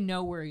 as if they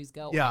know where he's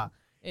going. Yeah.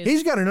 It's-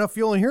 He's got enough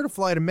fuel in here to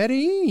fly to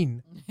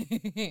Medellin,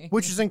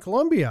 which is in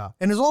Colombia,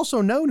 and is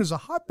also known as a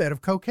hotbed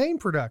of cocaine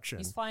production.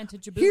 he's flying to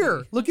Djibouti.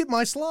 Here, look at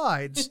my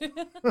slides.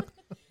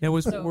 Now,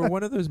 So- were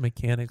one of those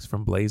mechanics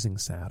from Blazing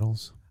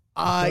Saddles?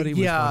 I thought he was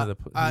yeah, one of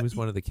the he was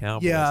one of the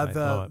cowboys. yeah, I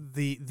thought.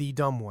 the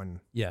dumb one.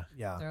 Yeah,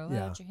 Yeah, Throw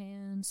yeah. out your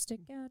hands, stick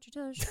out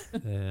your tush.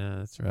 yeah,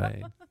 that's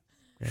right.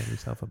 Grab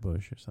yourself a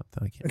bush or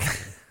something. I can't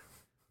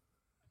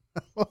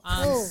remember.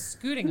 I'm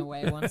scooting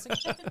away once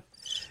again.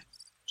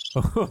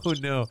 Oh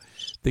no,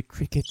 the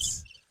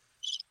crickets.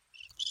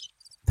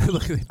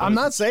 Look, I'm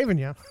not saving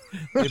you.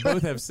 They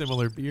both have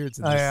similar beards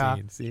in Oh, the yeah.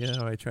 scene. See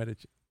how I try to?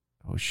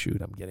 Oh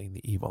shoot, I'm getting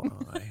the evil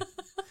eye.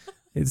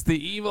 It's the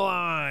evil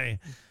eye.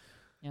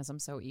 Yes, I'm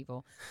so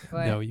evil.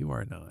 But No, you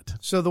are not.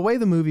 So the way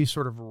the movie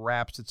sort of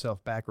wraps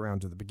itself back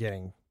around to the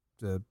beginning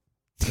to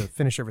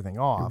finish everything It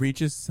off.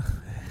 reaches.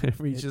 It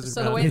reaches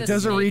So the around. way It the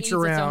doesn't snake reach eats its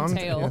own around.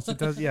 tail. Yes, it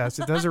does. Yes,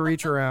 it doesn't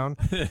reach around.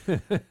 to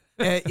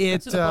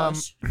It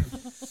the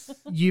bush.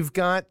 you've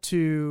got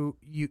to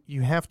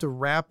you have to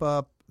wrap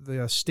up the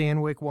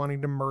Stanwyck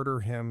wanting to murder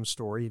him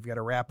story. You've got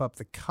to wrap up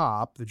the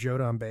cop, the Joe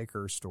Don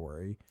Baker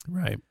story,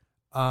 Right.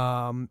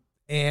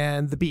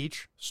 and the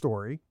beach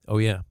story, Oh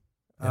yeah.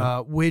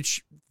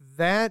 which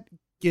that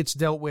gets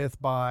dealt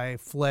with by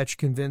Fletch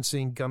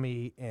convincing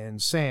Gummy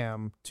and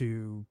Sam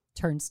to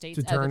Turn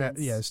state's turn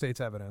evidence.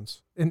 state's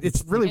evidence, and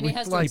it's really And he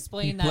has to like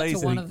explain that to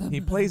one of them. He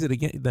plays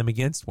it them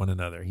against one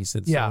another. He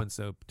said Yeah. so and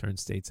so turned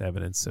state's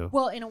evidence. So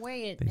Well, in a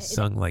way, they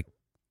sung like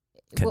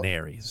well,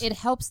 canaries. it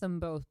helps them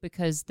both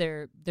because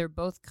they're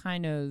both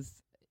kind of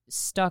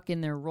stuck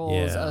in their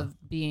roles Yeah.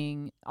 of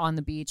being on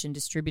the beach and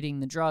distributing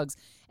the drugs.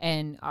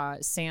 And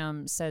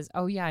Sam says,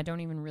 "Oh yeah, I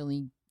don't even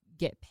really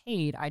get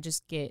paid. I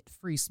just get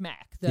free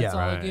smack. That's Yeah. all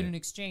I Right. get in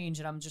exchange,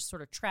 and I'm just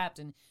sort of trapped."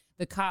 And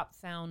the cop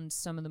found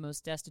some of the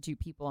most destitute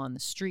people on the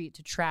street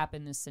to trap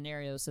in this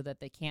scenario so that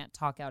they can't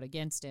talk out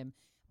against him.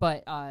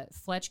 But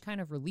Fletch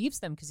kind of relieves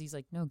them because he's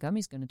like, no,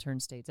 Gummy's going to turn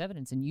state's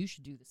evidence, and you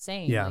should do the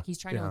same. Yeah, Like he's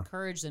trying to yeah.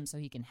 encourage them so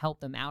he can help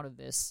them out of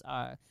this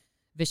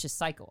vicious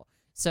cycle.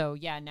 So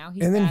yeah, now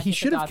he's and then back he at the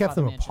should have kept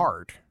Godfather them mansion.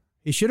 apart.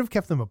 He should have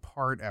kept them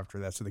apart after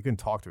that so they couldn't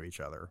talk to each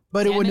other.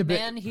 But it Damn wouldn't it, have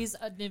been. man, he's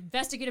an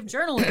investigative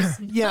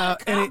journalist. Yeah,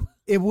 not a and cop.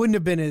 it wouldn't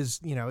have been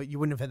as you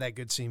wouldn't have had that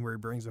good scene where he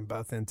brings them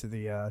both into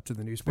the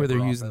newspaper where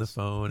they're using the office.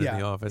 phone in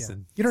the office yeah.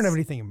 and You don't have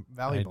anything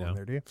valuable in know.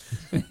 there, do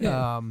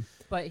you?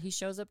 But he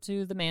shows up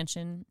to the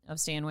mansion of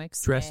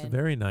Stanwyck's. dressed and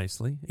very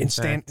nicely. In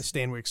fact,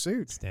 Stanwyck's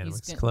suit.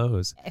 Stanwyck's gonna-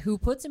 clothes. who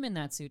puts him in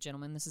that suit,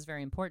 gentlemen? This is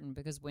very important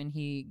because when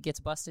he gets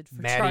busted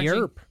for Matty charging,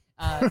 Earp.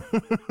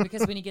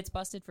 because when he gets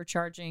busted for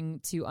charging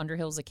to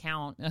Underhill's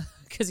account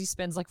because he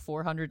spends like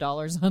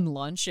 $400 on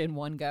lunch in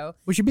one go.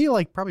 Which would be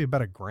like probably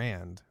about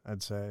 $1,000,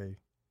 I'd say.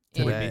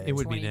 in Today. It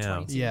would be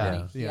now. 2022 Yeah,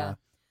 money. yeah.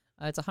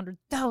 It's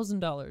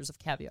 $100,000 of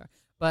caviar.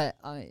 But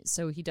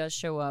so he does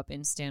show up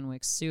in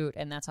Stanwyck's suit,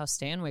 and that's how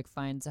Stanwyck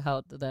finds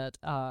out that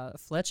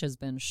Fletch has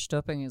been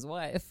stooping his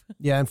wife.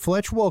 Yeah, and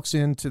Fletch walks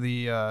into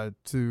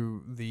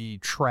the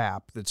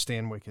trap that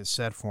Stanwyck has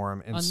set for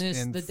him, and On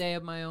this, and the day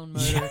of my own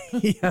murder.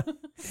 yeah,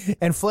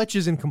 and Fletch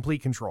is in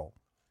complete control,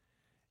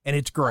 and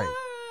it's great.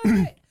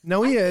 What?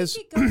 No, he I is.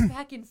 think it goes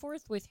back and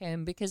forth with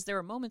him because there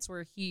are moments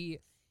where he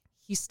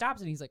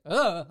stops and he's like,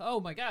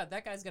 oh my God,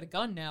 that guy's got a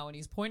gun now, and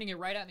he's pointing it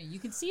right at me. You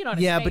can see it on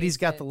his Yeah, face. but he's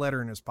got the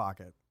letter in his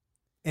pocket,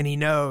 and he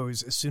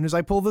knows as soon as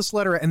I pull this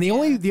letter. And the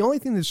only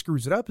thing that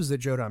screws it up is that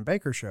Joe Don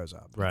Baker shows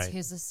up. It's Right.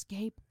 his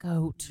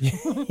scapegoat.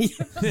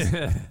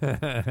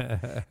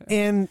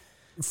 And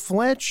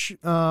Fletch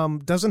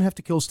doesn't have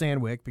to kill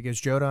Stanwyck because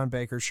Joe Don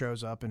Baker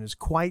shows up and is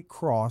quite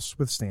cross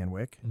with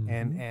Stanwyck,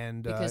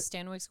 and Because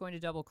Stanwyck's going to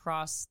double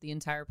cross the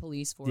entire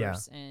police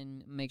force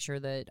and make sure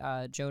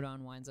that Joe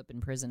Don winds up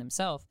in prison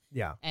himself.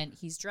 yeah, And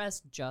he's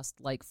dressed just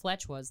like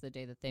Fletch was the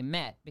day that they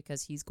met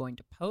because he's going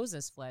to pose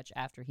as Fletch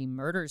after he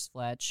murders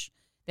Fletch.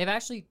 They've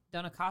actually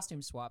done a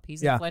costume swap.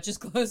 He's Yeah. in Fletch's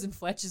clothes and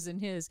Fletch is in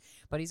his,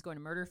 but he's going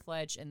to murder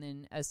Fletch. And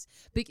then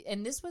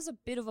and this was a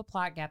bit of a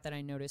plot gap that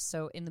I noticed.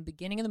 So in the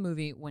beginning of the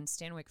movie, when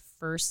Stanwyck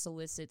first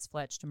solicits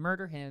Fletch to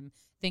murder him,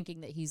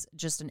 thinking that he's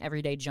just an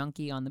everyday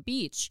junkie on the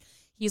beach,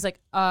 he's like,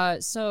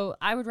 so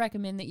I would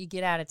recommend that you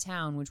get out of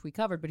town, which we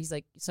covered. But he's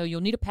like, so you'll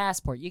need a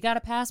passport. You got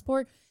a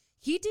passport?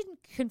 He didn't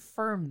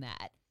confirm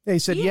that. Yeah, he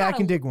said, He I had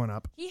can a- dig one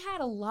up. He had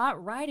a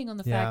lot riding on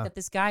the Yeah. fact that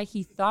this guy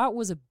he thought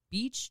was a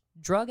beach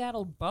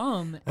drug-addled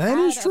bum That had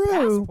is a true.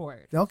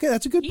 passport. Okay,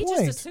 that's a good He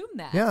point. just assumed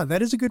that. Yeah,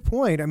 that is a good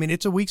point. I mean,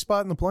 it's a weak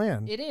spot in the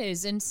plan. It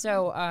is. And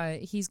so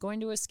he's going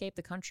to escape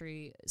the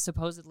country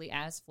supposedly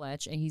as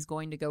Fletch, and he's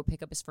going to go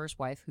pick up his first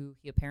wife, who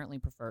he apparently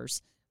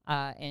prefers.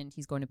 And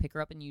he's going to pick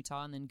her up in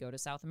Utah and then go to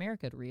South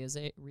America, to Rio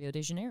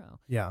de Janeiro.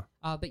 Yeah.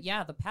 But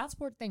yeah, the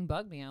passport thing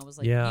bugged me. I was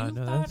like, Yeah, you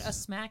no, thought that's- a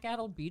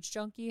smack-addled beach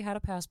junkie had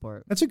a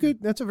passport? That's a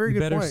very You good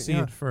better point. see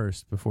yeah. it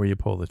first before you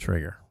pull the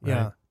trigger. Right?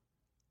 Yeah.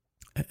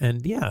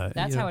 And yeah,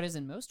 That's how it is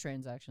in most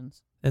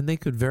transactions. And they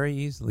could very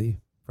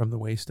easily, from the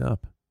waist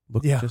up,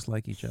 look Yeah. just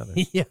like each other.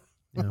 Yeah.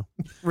 You know,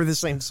 We're the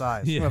same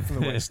size. Up from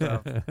the waist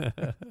up.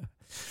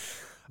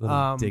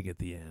 Little dig at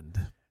the end.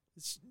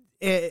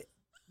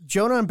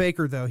 Jodan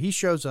Baker, though, he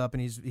shows up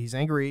and he's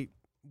angry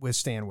with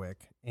Stanwyck,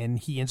 and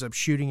he ends up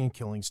shooting and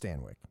killing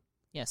Stanwyck.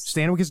 Yes.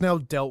 Stanwyck is now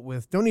dealt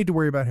with. Don't need to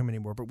worry about him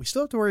anymore, but we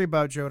still have to worry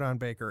about Jodan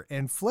Baker.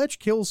 And Fletch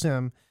kills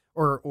him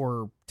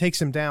or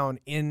takes him down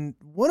in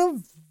one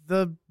of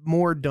the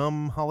more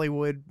dumb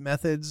Hollywood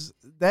methods.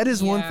 That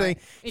is one Yeah. thing.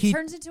 It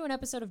turns into an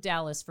episode of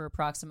Dallas for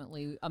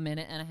approximately a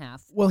minute and a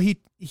half. Well, he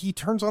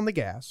turns on the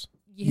gas.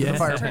 Yeah. He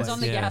fireplace. turns on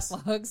the Yes.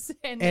 gas logs,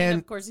 and then, And-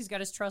 of course, he's got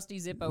his trusty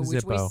Zippo,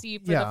 which we Zippo. see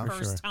for Yeah. the For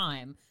first sure.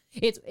 time.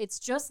 It's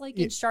just like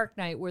in Shark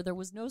Night, where there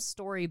was no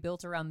story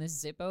built around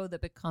this Zippo that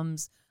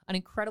becomes an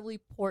incredibly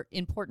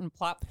important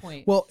plot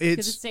point. Well,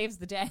 because it's it saves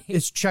the day.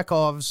 it's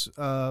Chekhov's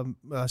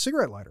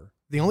cigarette lighter.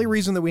 The only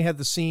reason that we had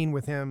the scene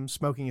with him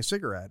smoking a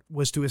cigarette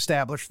was to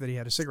establish that he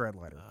had a cigarette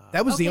lighter.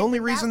 That was the Okay, only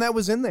but reason that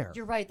was in there.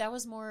 You're right. That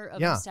was more of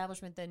Yeah. an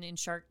establishment than in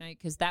Shark Night,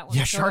 because that one.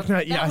 Yeah, showed Shark up-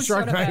 Night- that yeah, one Shark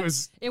showed up Night as-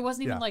 was- It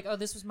wasn't even yeah. like, oh,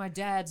 this was my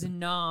dad's and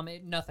Nom.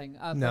 Nothing. No,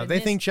 but in they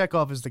this- think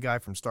Chekhov is the guy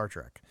from Star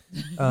Trek.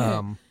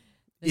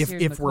 this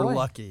here's If we're McCoy.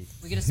 lucky.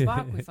 We get a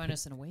Spock, we find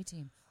us an away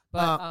team.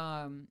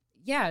 But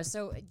yeah,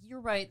 so you're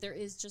right. There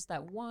is just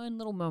that one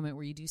little moment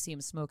where you do see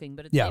him smoking,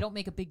 but Yeah. they don't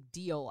make a big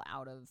deal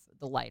out of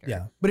the lighter.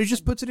 Yeah, but it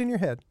just puts it in your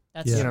head.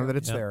 That's Yeah. You true. know that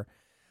it's Yeah. there.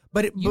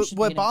 But You should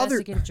what be an bothers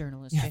investigative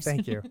journalist. Yeah, Jason.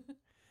 thank you.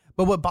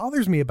 But what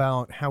bothers me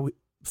about how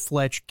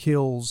Fletch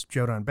kills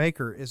Jodan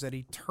Baker is that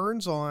he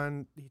turns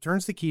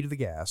the key to the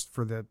gas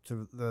for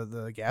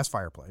the gas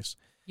fireplace.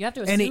 You have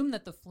to And assume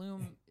that the flue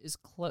is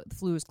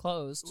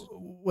closed.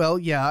 Well,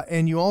 yeah,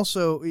 and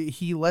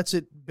he lets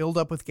it build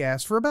up with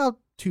gas for about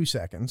 2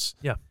 seconds.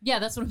 Yeah. Yeah,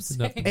 that's what I'm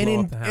Enough saying. to And blow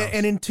in up the house.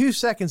 and in 2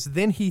 seconds,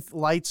 then he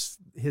lights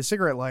his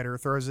cigarette lighter,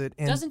 throws it,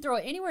 and Doesn't throw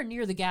it anywhere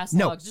near the gas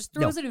No, logs. Just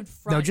throws no. it in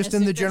front. No, just as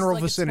in if the there's, general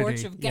like, vicinity. A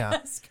torch of Yeah.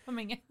 gas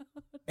coming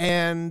out.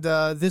 And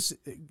this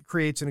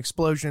creates an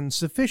explosion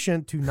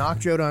sufficient to knock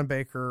Jodan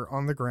Baker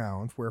on the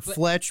ground, where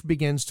Fletch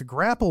begins to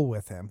grapple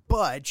with him.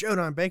 But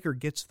Jodan Baker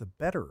gets the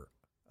better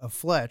of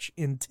Fletch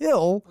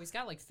until, Well, he's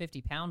got like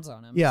 50 pounds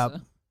on him. yeah.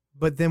 so-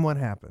 But then what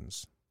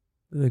happens?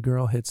 The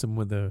girl hits him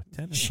with a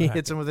tennis She racket.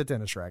 hits him with a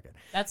tennis racket.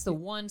 That's the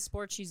one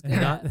sport she's good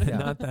not, at.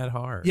 not that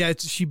hard. Yeah,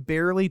 she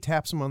barely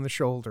taps him on the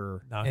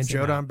shoulder, Knocks and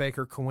him Jodan out.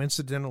 Baker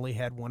coincidentally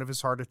had one of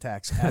his heart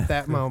attacks at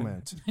that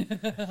moment.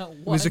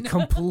 It was a One.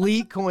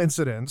 complete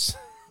coincidence.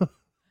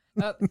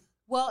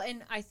 Well,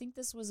 and I think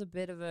this was a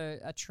bit of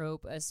a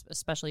trope,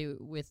 especially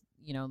with,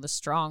 the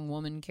strong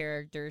woman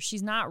character.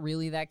 She's not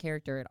really that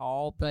character at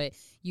all, but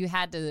you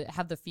had to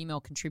have the female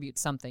contribute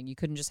something. You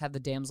couldn't just have the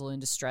damsel in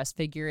distress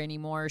figure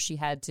anymore. She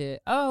had to,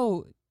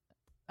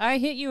 I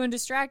hit you and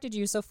distracted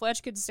you so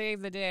Fletch could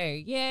save the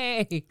day.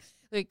 Yay!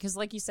 Because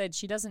like you said,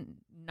 she doesn't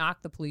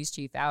knock the police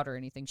chief out or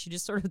anything. She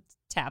just sort of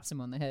taps him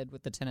on the head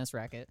with the tennis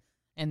racket,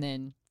 and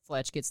then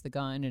Fletch gets the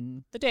gun,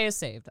 and the day is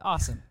saved.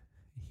 Awesome.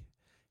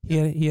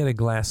 He had a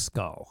glass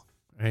skull.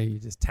 Right? You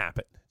just tap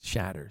it,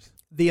 shatters.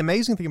 The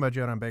amazing thing about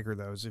Jodan Baker,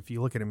 though, is if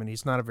you look at him, and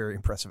he's not a very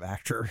impressive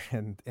actor,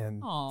 and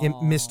Aw.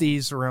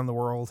 Misties around the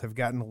world have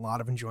gotten a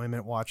lot of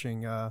enjoyment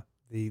watching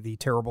the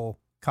terrible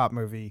cop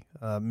movie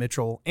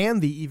Mitchell,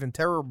 and the even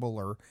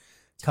terribler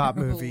cop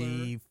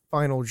movie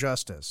Final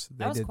Justice.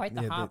 That was quite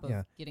the hop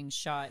of getting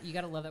shot. You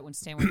got to love that when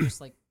Stanwyck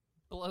just like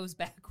blows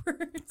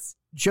backwards.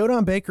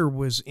 Jodan Baker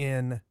was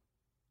in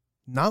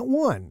not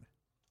one,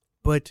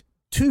 but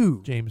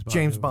two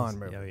James Bond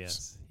movies. Oh,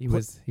 yes.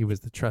 He was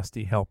the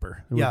trusty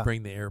helper who Yeah. would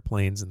bring the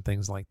airplanes and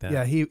things like that.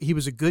 Yeah, he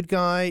was a good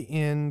guy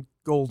in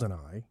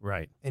Goldeneye,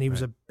 Right. and he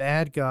was right. a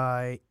bad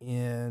guy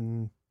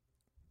in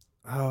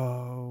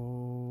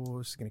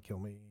this is gonna kill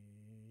me.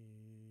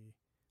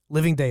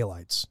 Living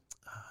Daylights.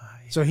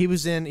 So he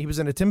was in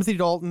a Timothy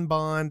Dalton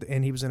Bond,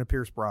 and he was in a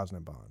Pierce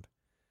Brosnan Bond.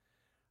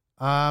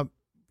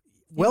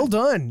 Well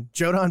done,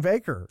 Jodan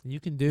Baker. You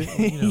can do,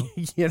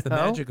 You the know?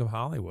 magic of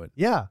Hollywood.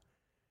 Yeah,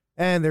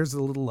 and there's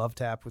a little love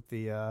tap with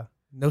the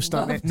No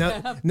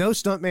stuntman. No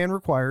stuntman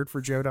required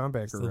for Joe Don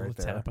Just a Baker little right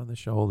there. tap on the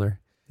shoulder.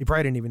 He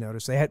probably didn't even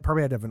notice. They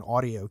probably had to have an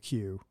audio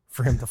cue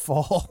for him to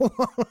fall.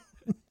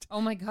 Oh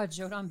my God,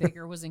 Joe Don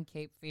Baker was in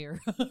Cape Fear.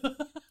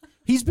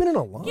 He's been in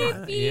a lot.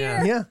 Cape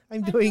Fear. Yeah,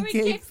 I'm doing Cape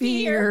Cape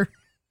Fear.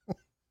 Fear.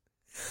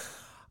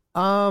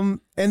 And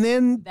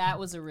then That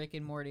was a Rick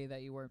and Morty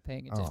that you weren't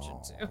paying attention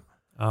to.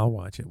 I'll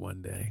watch it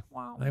one day.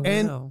 Wow. I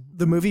and will.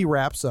 the movie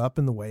wraps up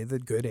in the way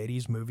that good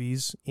 80s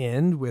movies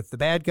end, with the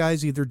bad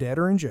guys either dead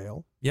or in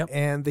jail. Yep.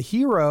 And the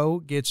hero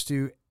gets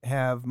to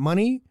have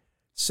money,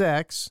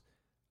 sex,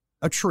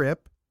 a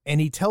trip, and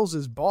he tells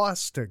his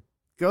boss to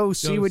go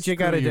see what you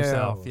screw got to do.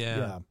 yourself,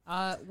 yeah.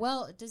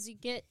 Well, does he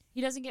get?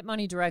 He doesn't get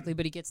money directly,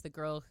 but he gets the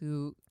girl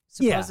who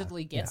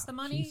supposedly gets the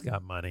money. She's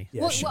got money.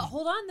 Yeah, well, she- well,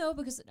 hold on though,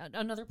 because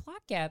another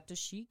plot gap. Does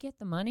she get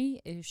the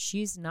money if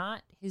she's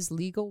not his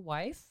legal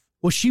wife?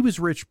 Well, she was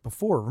rich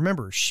before.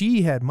 Remember,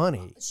 she had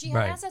money. She had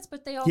Right. assets,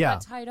 but they all Yeah.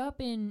 got tied up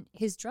in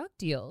his drug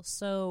deal.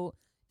 So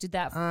did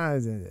that?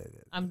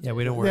 Yeah,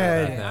 we don't worry Yeah,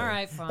 about yeah. that. All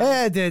right,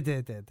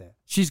 fine.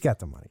 She's got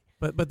the money.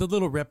 But the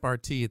little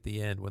repartee at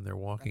the end when they're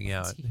walking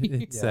out,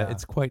 Repartee.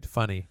 it's quite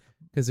funny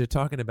because they're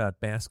talking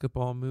about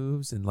basketball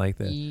moves and like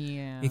the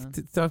Yeah.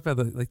 talk about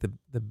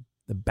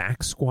the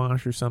back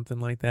squash or something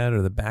like that,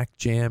 or the back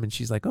jam, and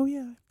she's like, "Oh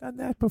yeah, I've done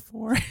that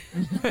before."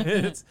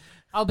 It's-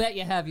 I'll bet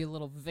you have, you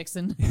little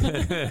vixen.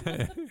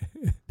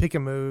 Pick a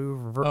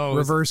move, Oh,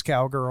 reverse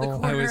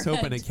cowgirl. The I was corner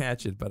hoping to head.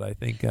 catch it, but I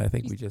think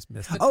we just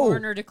missed The it. Oh.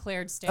 coroner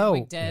declared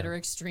Stanwyck dead Yeah. or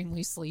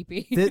extremely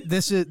sleepy.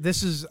 This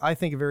is, I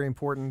think, a very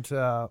important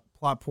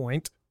plot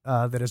point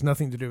that has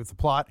nothing to do with the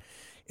plot.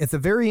 At the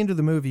very end of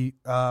the movie,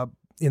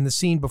 in the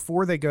scene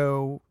before they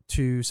go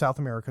to South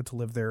America to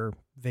live their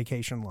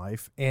vacation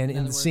life, and In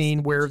in other the words, scene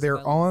the where beach is they're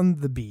well. on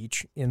the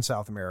beach in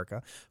South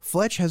America,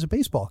 Fletch has a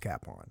baseball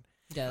cap on.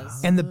 He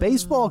does. And the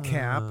baseball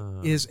cap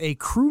Ah. is a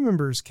crew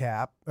member's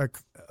cap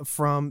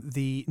from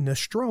the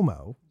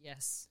Nostromo.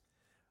 Yes.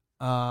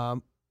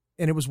 And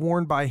it was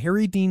worn by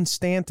Harry Dean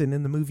Stanton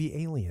in the movie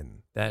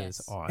Alien. That is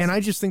Yes. awesome. And I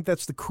just think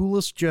that's the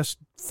coolest, just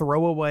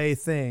throwaway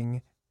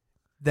thing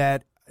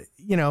that,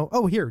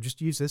 oh, here,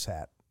 just use this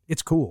hat.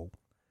 It's cool.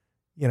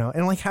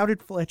 And like, how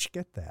did Fletch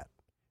get that?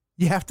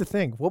 You have to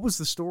think, what was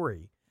the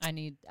story?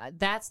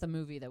 That's the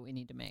movie that we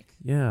need to make.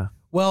 yeah.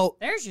 Well,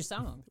 There's your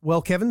song.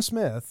 Kevin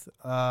Smith,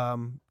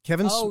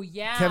 Oh,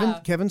 yeah.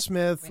 Kevin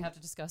Smith We have to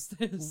discuss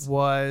this.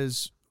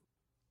 was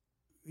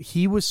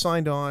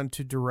signed on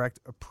to direct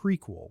a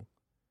prequel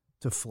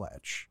to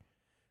Fletch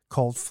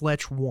called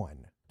Fletch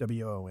 1,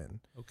 WON.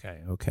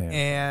 Okay.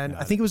 And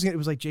Got I think it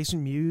was like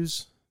Jason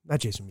Mewes, not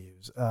Jason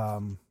Mewes.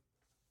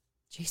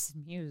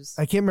 Jason Mewes.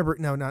 I can't remember.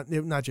 No,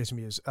 not Jason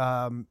Mewes.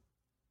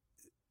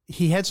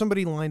 He had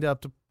somebody lined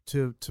up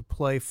to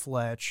play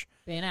Fletch.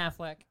 Ben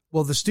Affleck.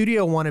 Well, the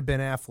studio wanted Ben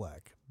Affleck,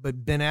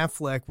 but Ben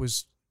Affleck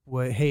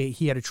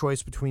he had a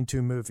choice between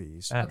two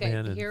movies. Batman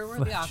Okay, and here were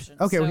Fletch. the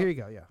options. Okay, So, well, here you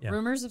go. Yeah. Yeah.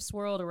 Rumors have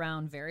swirled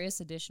around various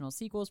additional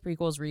sequels,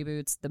 prequels,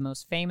 reboots. The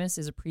most famous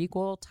is a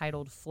prequel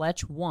titled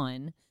Fletch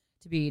 1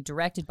 to be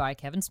directed by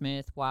Kevin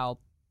Smith, while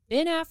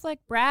Ben Affleck,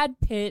 Brad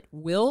Pitt,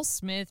 Will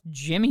Smith,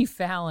 Jimmy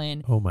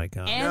Fallon, Oh my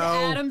God. and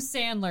No. Adam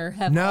Sandler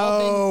have all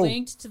No. been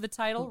linked to the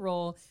title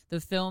role.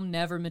 The film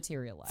never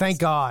materialized. Thank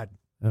God.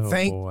 Oh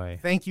thank boy.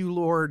 Thank you,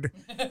 Lord.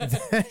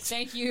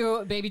 Thank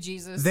you, baby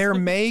Jesus. There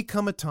may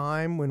come a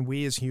time when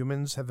we as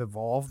humans have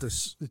evolved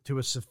to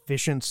a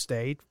sufficient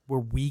state where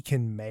we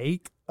can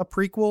make a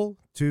prequel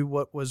to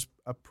what was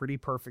a pretty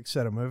perfect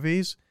set of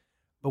movies,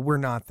 but we're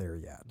not there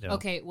yet. No.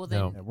 Okay, well then,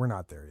 No. Yeah, we're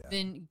not there yet.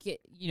 then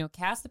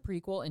cast the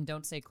prequel and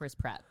don't say Chris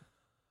Pratt.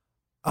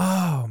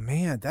 Oh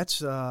man, that's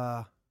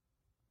Ty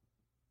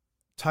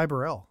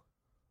Burrell.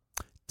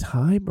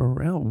 Ty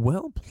Burrell,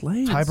 well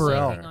played. Ty I'm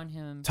Burrell. sleeping on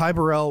him. Ty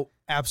Burrell,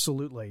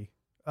 absolutely.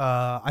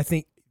 I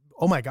think.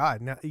 Oh my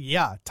God,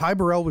 Ty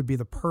Burrell would be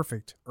the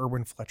perfect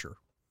Erwin Fletcher.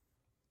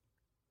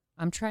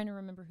 I'm trying to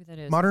remember who that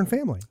is. Modern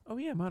Family, Oh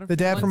yeah, Modern the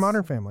dad from Family.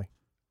 Modern Family.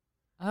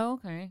 Oh,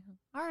 okay.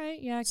 All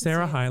right. Yeah. I can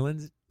Sarah see it.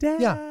 Hyland's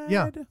dad.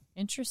 Yeah.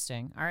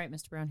 Interesting. All right,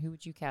 Mr. Brown, who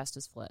would you cast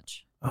as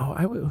Fletch? Oh,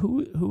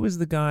 who was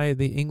the guy,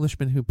 the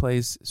Englishman who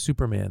plays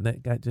Superman?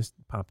 That guy just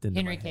popped into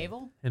Henry my head.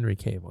 Cavill? Henry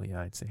Cavill.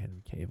 Yeah, I'd say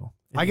Henry Cavill.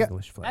 I got-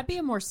 English Fletch. That'd be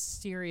a more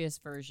serious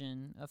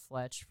version of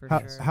Fletch for How,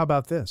 sure. how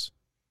about this?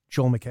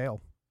 Joel McHale.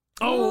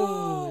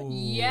 Oh,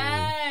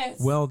 yes.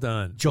 Well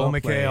done, Joel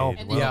well McHale. Played.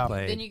 and well yeah.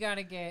 played. then you got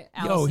to get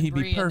Yo, Allison he'd be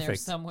Brie in there perfect.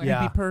 somewhere.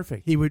 Yeah. He'd be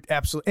perfect. He would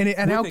absolutely.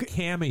 And how? With a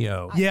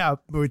cameo. Yeah,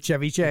 with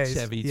Chevy Chase.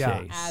 Chevy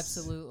yeah. Chase.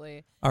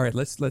 Absolutely. All right,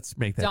 let's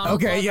make that. Donald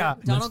Okay, Glover, yeah.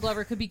 Donald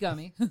Glover could be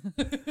Gummy.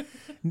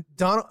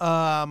 Donald.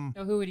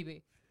 So who would he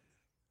be?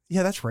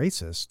 Yeah, that's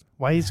racist.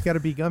 Why he's got to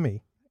be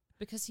gummy?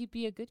 Because he'd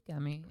be a good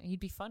Gummy. He'd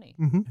be funny.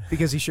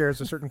 Because he shares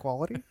a certain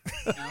quality.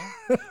 No?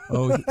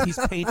 Oh, he's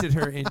painted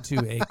her into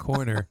a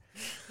corner.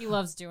 He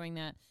loves doing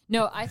that.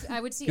 No, I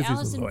would see 'Cause he's a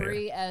Allison lawyer.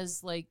 Brie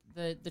as like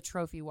the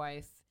trophy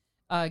wife.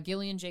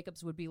 Gillian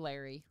Jacobs would be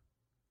Larry.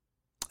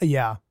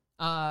 Yeah.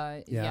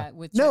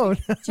 with No,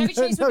 Chevy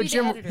Chase would be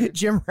Jim, the editor.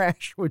 Jim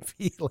Rash would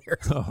be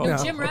hilarious. No,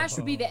 Jim Rash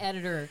would be the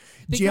editor.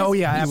 Oh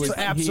yeah, he would be the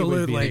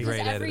absolutely. great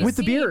editor. With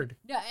the beard.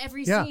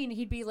 Every Yeah. scene,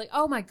 he'd be like,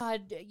 "Oh my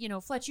God,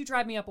 Fletch, you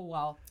drive me up a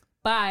wall."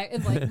 Bye,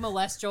 and like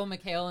molest Joel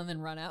McHale and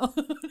then run out.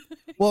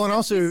 Well, and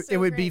also He's so it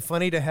would be great.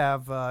 funny to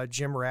have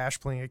Jim Rash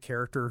playing a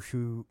character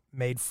who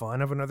made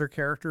fun of another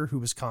character who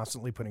was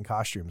constantly putting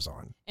costumes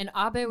on. And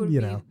Abe would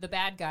You be know. the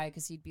bad guy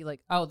because he'd be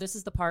like, "Oh, this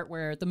is the part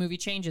where the movie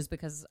changes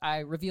because I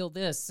revealed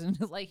this," and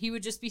like he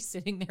would just be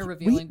sitting there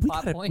revealing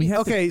plot points. We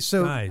have Okay, to,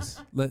 so-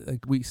 guys,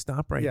 we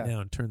stop right Yeah.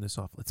 now and turn this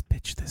off. Let's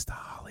pitch this to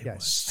Hollywood. Yeah,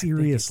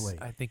 seriously.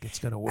 I think it's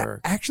going to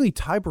work. Actually,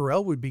 Ty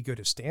Burrell would be good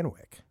as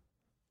Stanwyck.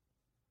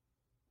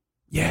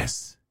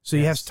 Yes. So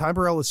you have Yes. Ty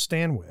Burrell as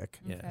Stanwyck,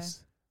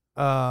 Yes.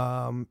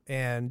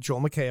 and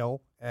Joel McHale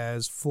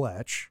as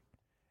Fletch,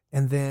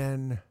 and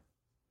then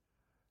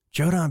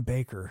Joe Don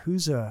Baker,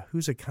 who's a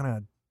kind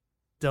of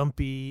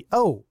dumpy.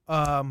 Parks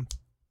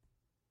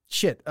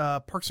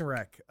and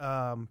Rec.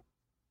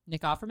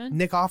 Nick Offerman.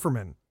 Nick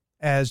Offerman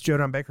as Joe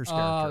Don Baker's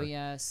character. Oh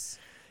yes,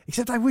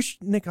 Except I wish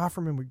Nick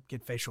Offerman would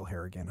get facial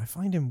hair again. I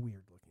find him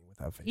weird looking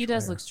without facial hair. he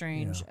does look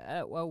strange.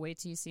 Yeah. Well, wait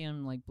till you see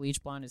him like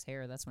bleach blonde his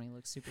hair. That's when he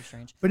looks super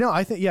strange. But no,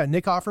 I think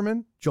Nick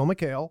Offerman, Joel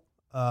McHale,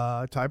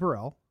 Ty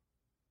Burrell.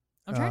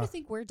 I'm trying to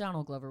think where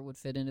Donald Glover would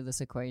fit into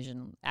this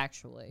equation.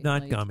 Actually,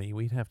 Not like, Gummy.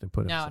 We'd have to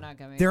put him. No, some- not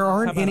Gummy. There How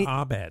aren't about any.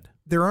 Abed?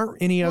 There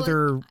aren't any Well,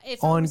 other if I was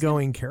gonna-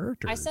 ongoing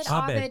characters. I said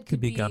Abed Abed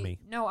could be Gummy.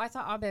 No, I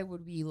thought Abed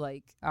would be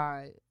like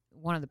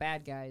one of the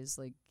bad guys,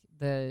 like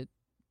the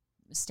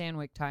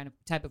Stanwyck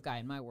type of guy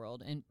in my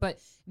world. But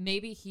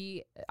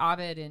maybe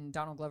Abed and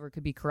Donald Glover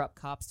could be corrupt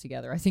cops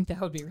together. I think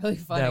that would be really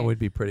funny. That would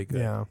be pretty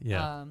good. Yeah.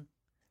 Yeah. Um,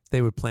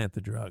 They would plant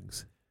the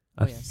drugs.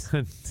 Oh, yes.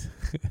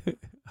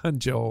 On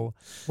Joel.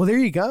 Well, there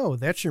you go.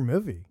 That's your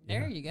movie.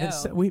 there you go. And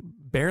so we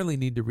barely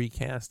need to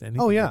recast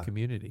anything Oh, in yeah. the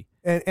Community.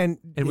 And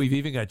We've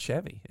even got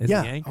Chevy as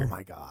yeah. the anchor. Oh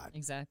my God,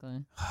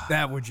 Exactly.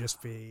 that would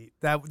just be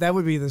that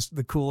would be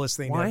the coolest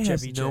thing. Why to have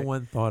has Chevy no Chase.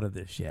 one thought of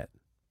this yet?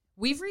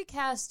 We've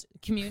recast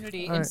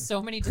Community in Right.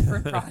 so many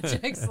different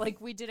projects.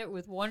 Like we did it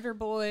with Wonder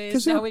Boys.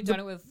 'Cause Now they're we've done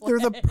it with They're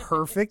the Fletch.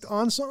 perfect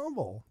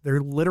ensemble.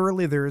 There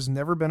has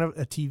never been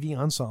a TV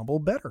ensemble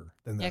better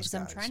than those Yeah, because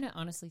I'm guys. trying to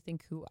honestly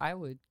think who I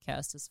would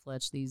cast as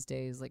Fletch these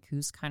days. Like,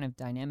 who's kind of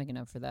dynamic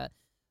enough for that?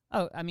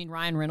 Oh, I mean,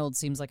 Ryan Reynolds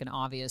seems like an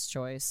obvious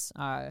choice,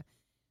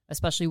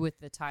 especially with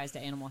the ties to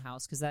Animal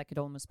House, because that could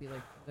almost be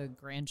like the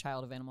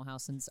grandchild of Animal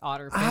House, since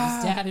Otter played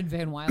his dad in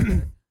Van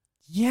Wilder.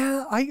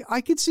 Yeah,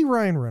 I could see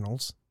Ryan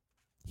Reynolds.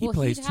 He Well,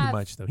 plays he'd too have-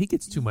 much, though. He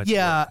gets too much.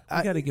 Yeah, work.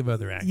 You got to give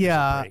other actors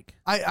Yeah, a break.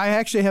 I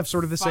actually have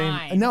sort of the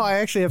Fine. same. No, I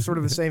actually have sort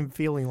of the same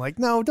feeling. Like,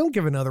 no, don't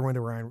give another one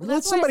to Ryan. Well, Let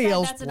that's why I somebody said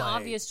else That's play. an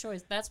obvious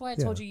choice. That's why I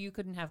Yeah. told you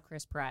couldn't have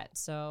Chris Pratt.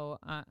 So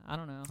I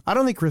don't know. I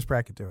don't think Chris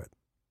Pratt could do it.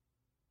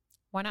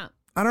 Why not?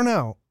 I don't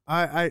know.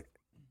 I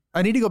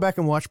need to go back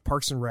and watch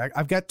Parks and Rec.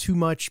 I've got too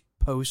much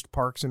post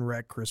Parks and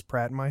Rec Chris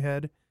Pratt in my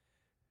head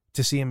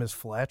to see him as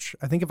Fletch.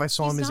 I think if I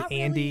saw him He's as not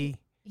Andy, really-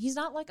 he's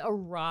not like a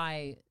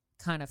wry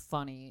kind of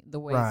funny the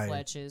way Right.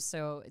 Fletch is.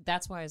 So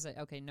that's why I was like,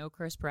 okay, no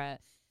Chris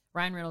Pratt.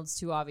 Ryan Reynolds,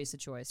 too obvious a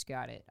choice.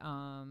 Got it.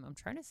 I'm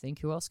trying to think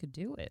who else could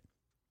do it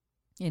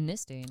in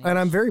this day and age. and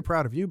I'm very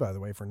proud of you, by the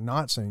way, for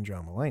not saying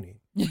John Mulaney.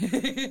 Well,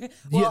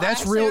 Yeah,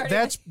 that's actually, real. I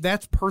already-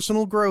 That's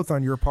personal growth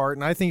on your part,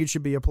 and I think it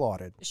should be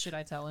applauded. Should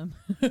I tell him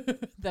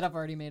that I've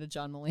already made a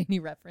John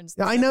Mulaney reference?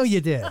 Yeah, I know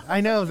you did.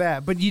 I know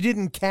that, but you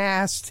didn't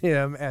cast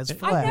him as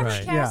Fletch. I never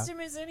Right. cast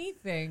him as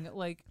anything.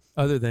 Like,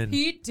 Other than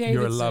Pete you're a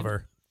Davidson.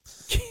 lover.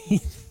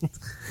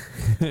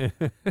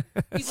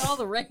 he's all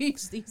the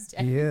rage these days.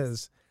 He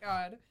is.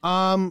 God.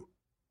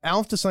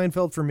 Alf to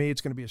Seinfeld for me,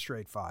 it's going to be a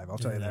straight 5. I'll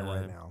tell you that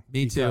right now.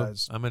 Me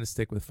Because, too. I'm going to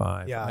stick with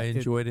 5. Yeah, I it-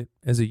 enjoyed it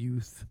as a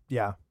youth.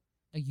 Yeah.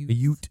 A youth. A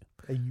ute.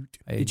 A ute.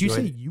 I Did you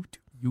say enjoyed it. ute?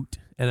 Ute.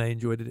 And I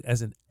enjoyed it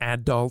as an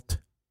adult.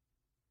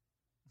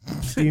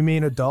 Do you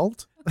mean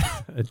adult?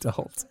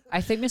 Adult.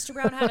 I think Mr.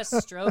 Brown had a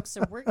stroke,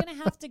 so we're going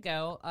to have to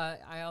go.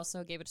 I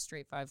also gave it a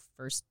straight 5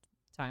 first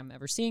time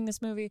ever seeing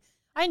this movie.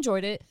 I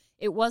enjoyed it.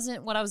 It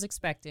wasn't what I was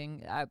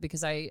expecting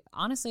because I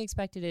honestly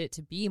expected it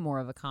to be more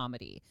of a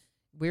comedy.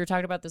 We were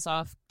talking about this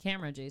off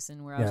camera,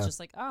 Jason, where I was Yeah. just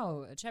like,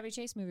 oh, a Chevy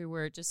Chase movie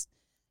where it just,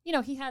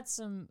 he had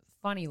some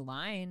funny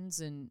lines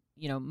and,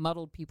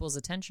 muddled people's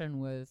attention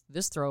with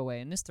this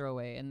throwaway and this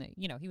throwaway. And,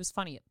 he was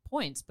funny at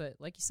points, but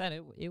like you said,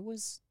 it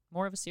was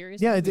more of a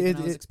serious Yeah, movie than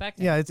I was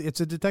expecting. Yeah,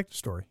 it's a detective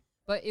story.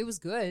 But it was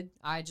good.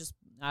 I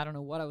don't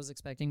know what I was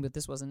expecting, but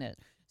this wasn't it.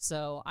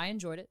 So I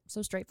enjoyed it.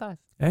 So straight 5.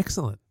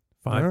 Excellent.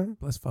 5 All right.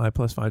 plus 5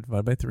 plus 5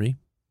 divided by 3.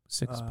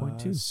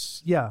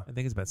 6.2. Yeah. I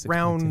think it's about 6.2.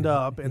 Round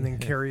up and then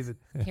carry the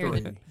Carry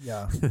the- 3.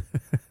 Yeah.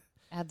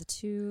 Add the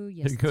 2.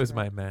 Yes. There that's goes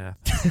right. my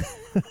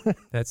math.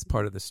 That's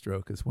part of the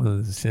stroke. It's one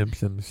of the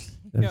symptoms.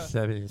 Yeah. Of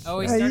 70s. Oh,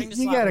 he's Yeah, starting to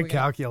you slaughter got a again.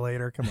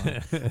 calculator. Come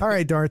on. All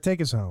right, Dart,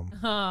 take us home.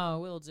 Oh,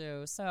 will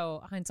do.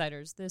 So,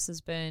 Hindsighters, this has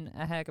been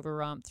a heck of a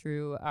romp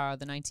through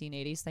the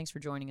 1980s. Thanks for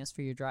joining us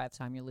for your drive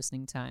time, your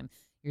listening time,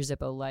 your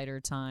Zippo lighter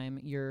time,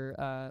 your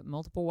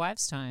multiple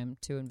wives time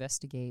to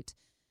investigate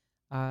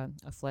a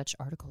Fletch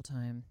article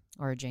time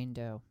or a Jane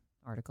Doe.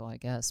 article, I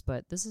guess.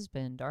 But this has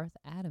been Darth,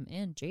 Adam,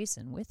 and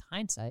Jason with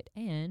Hindsight,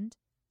 and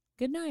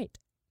good night.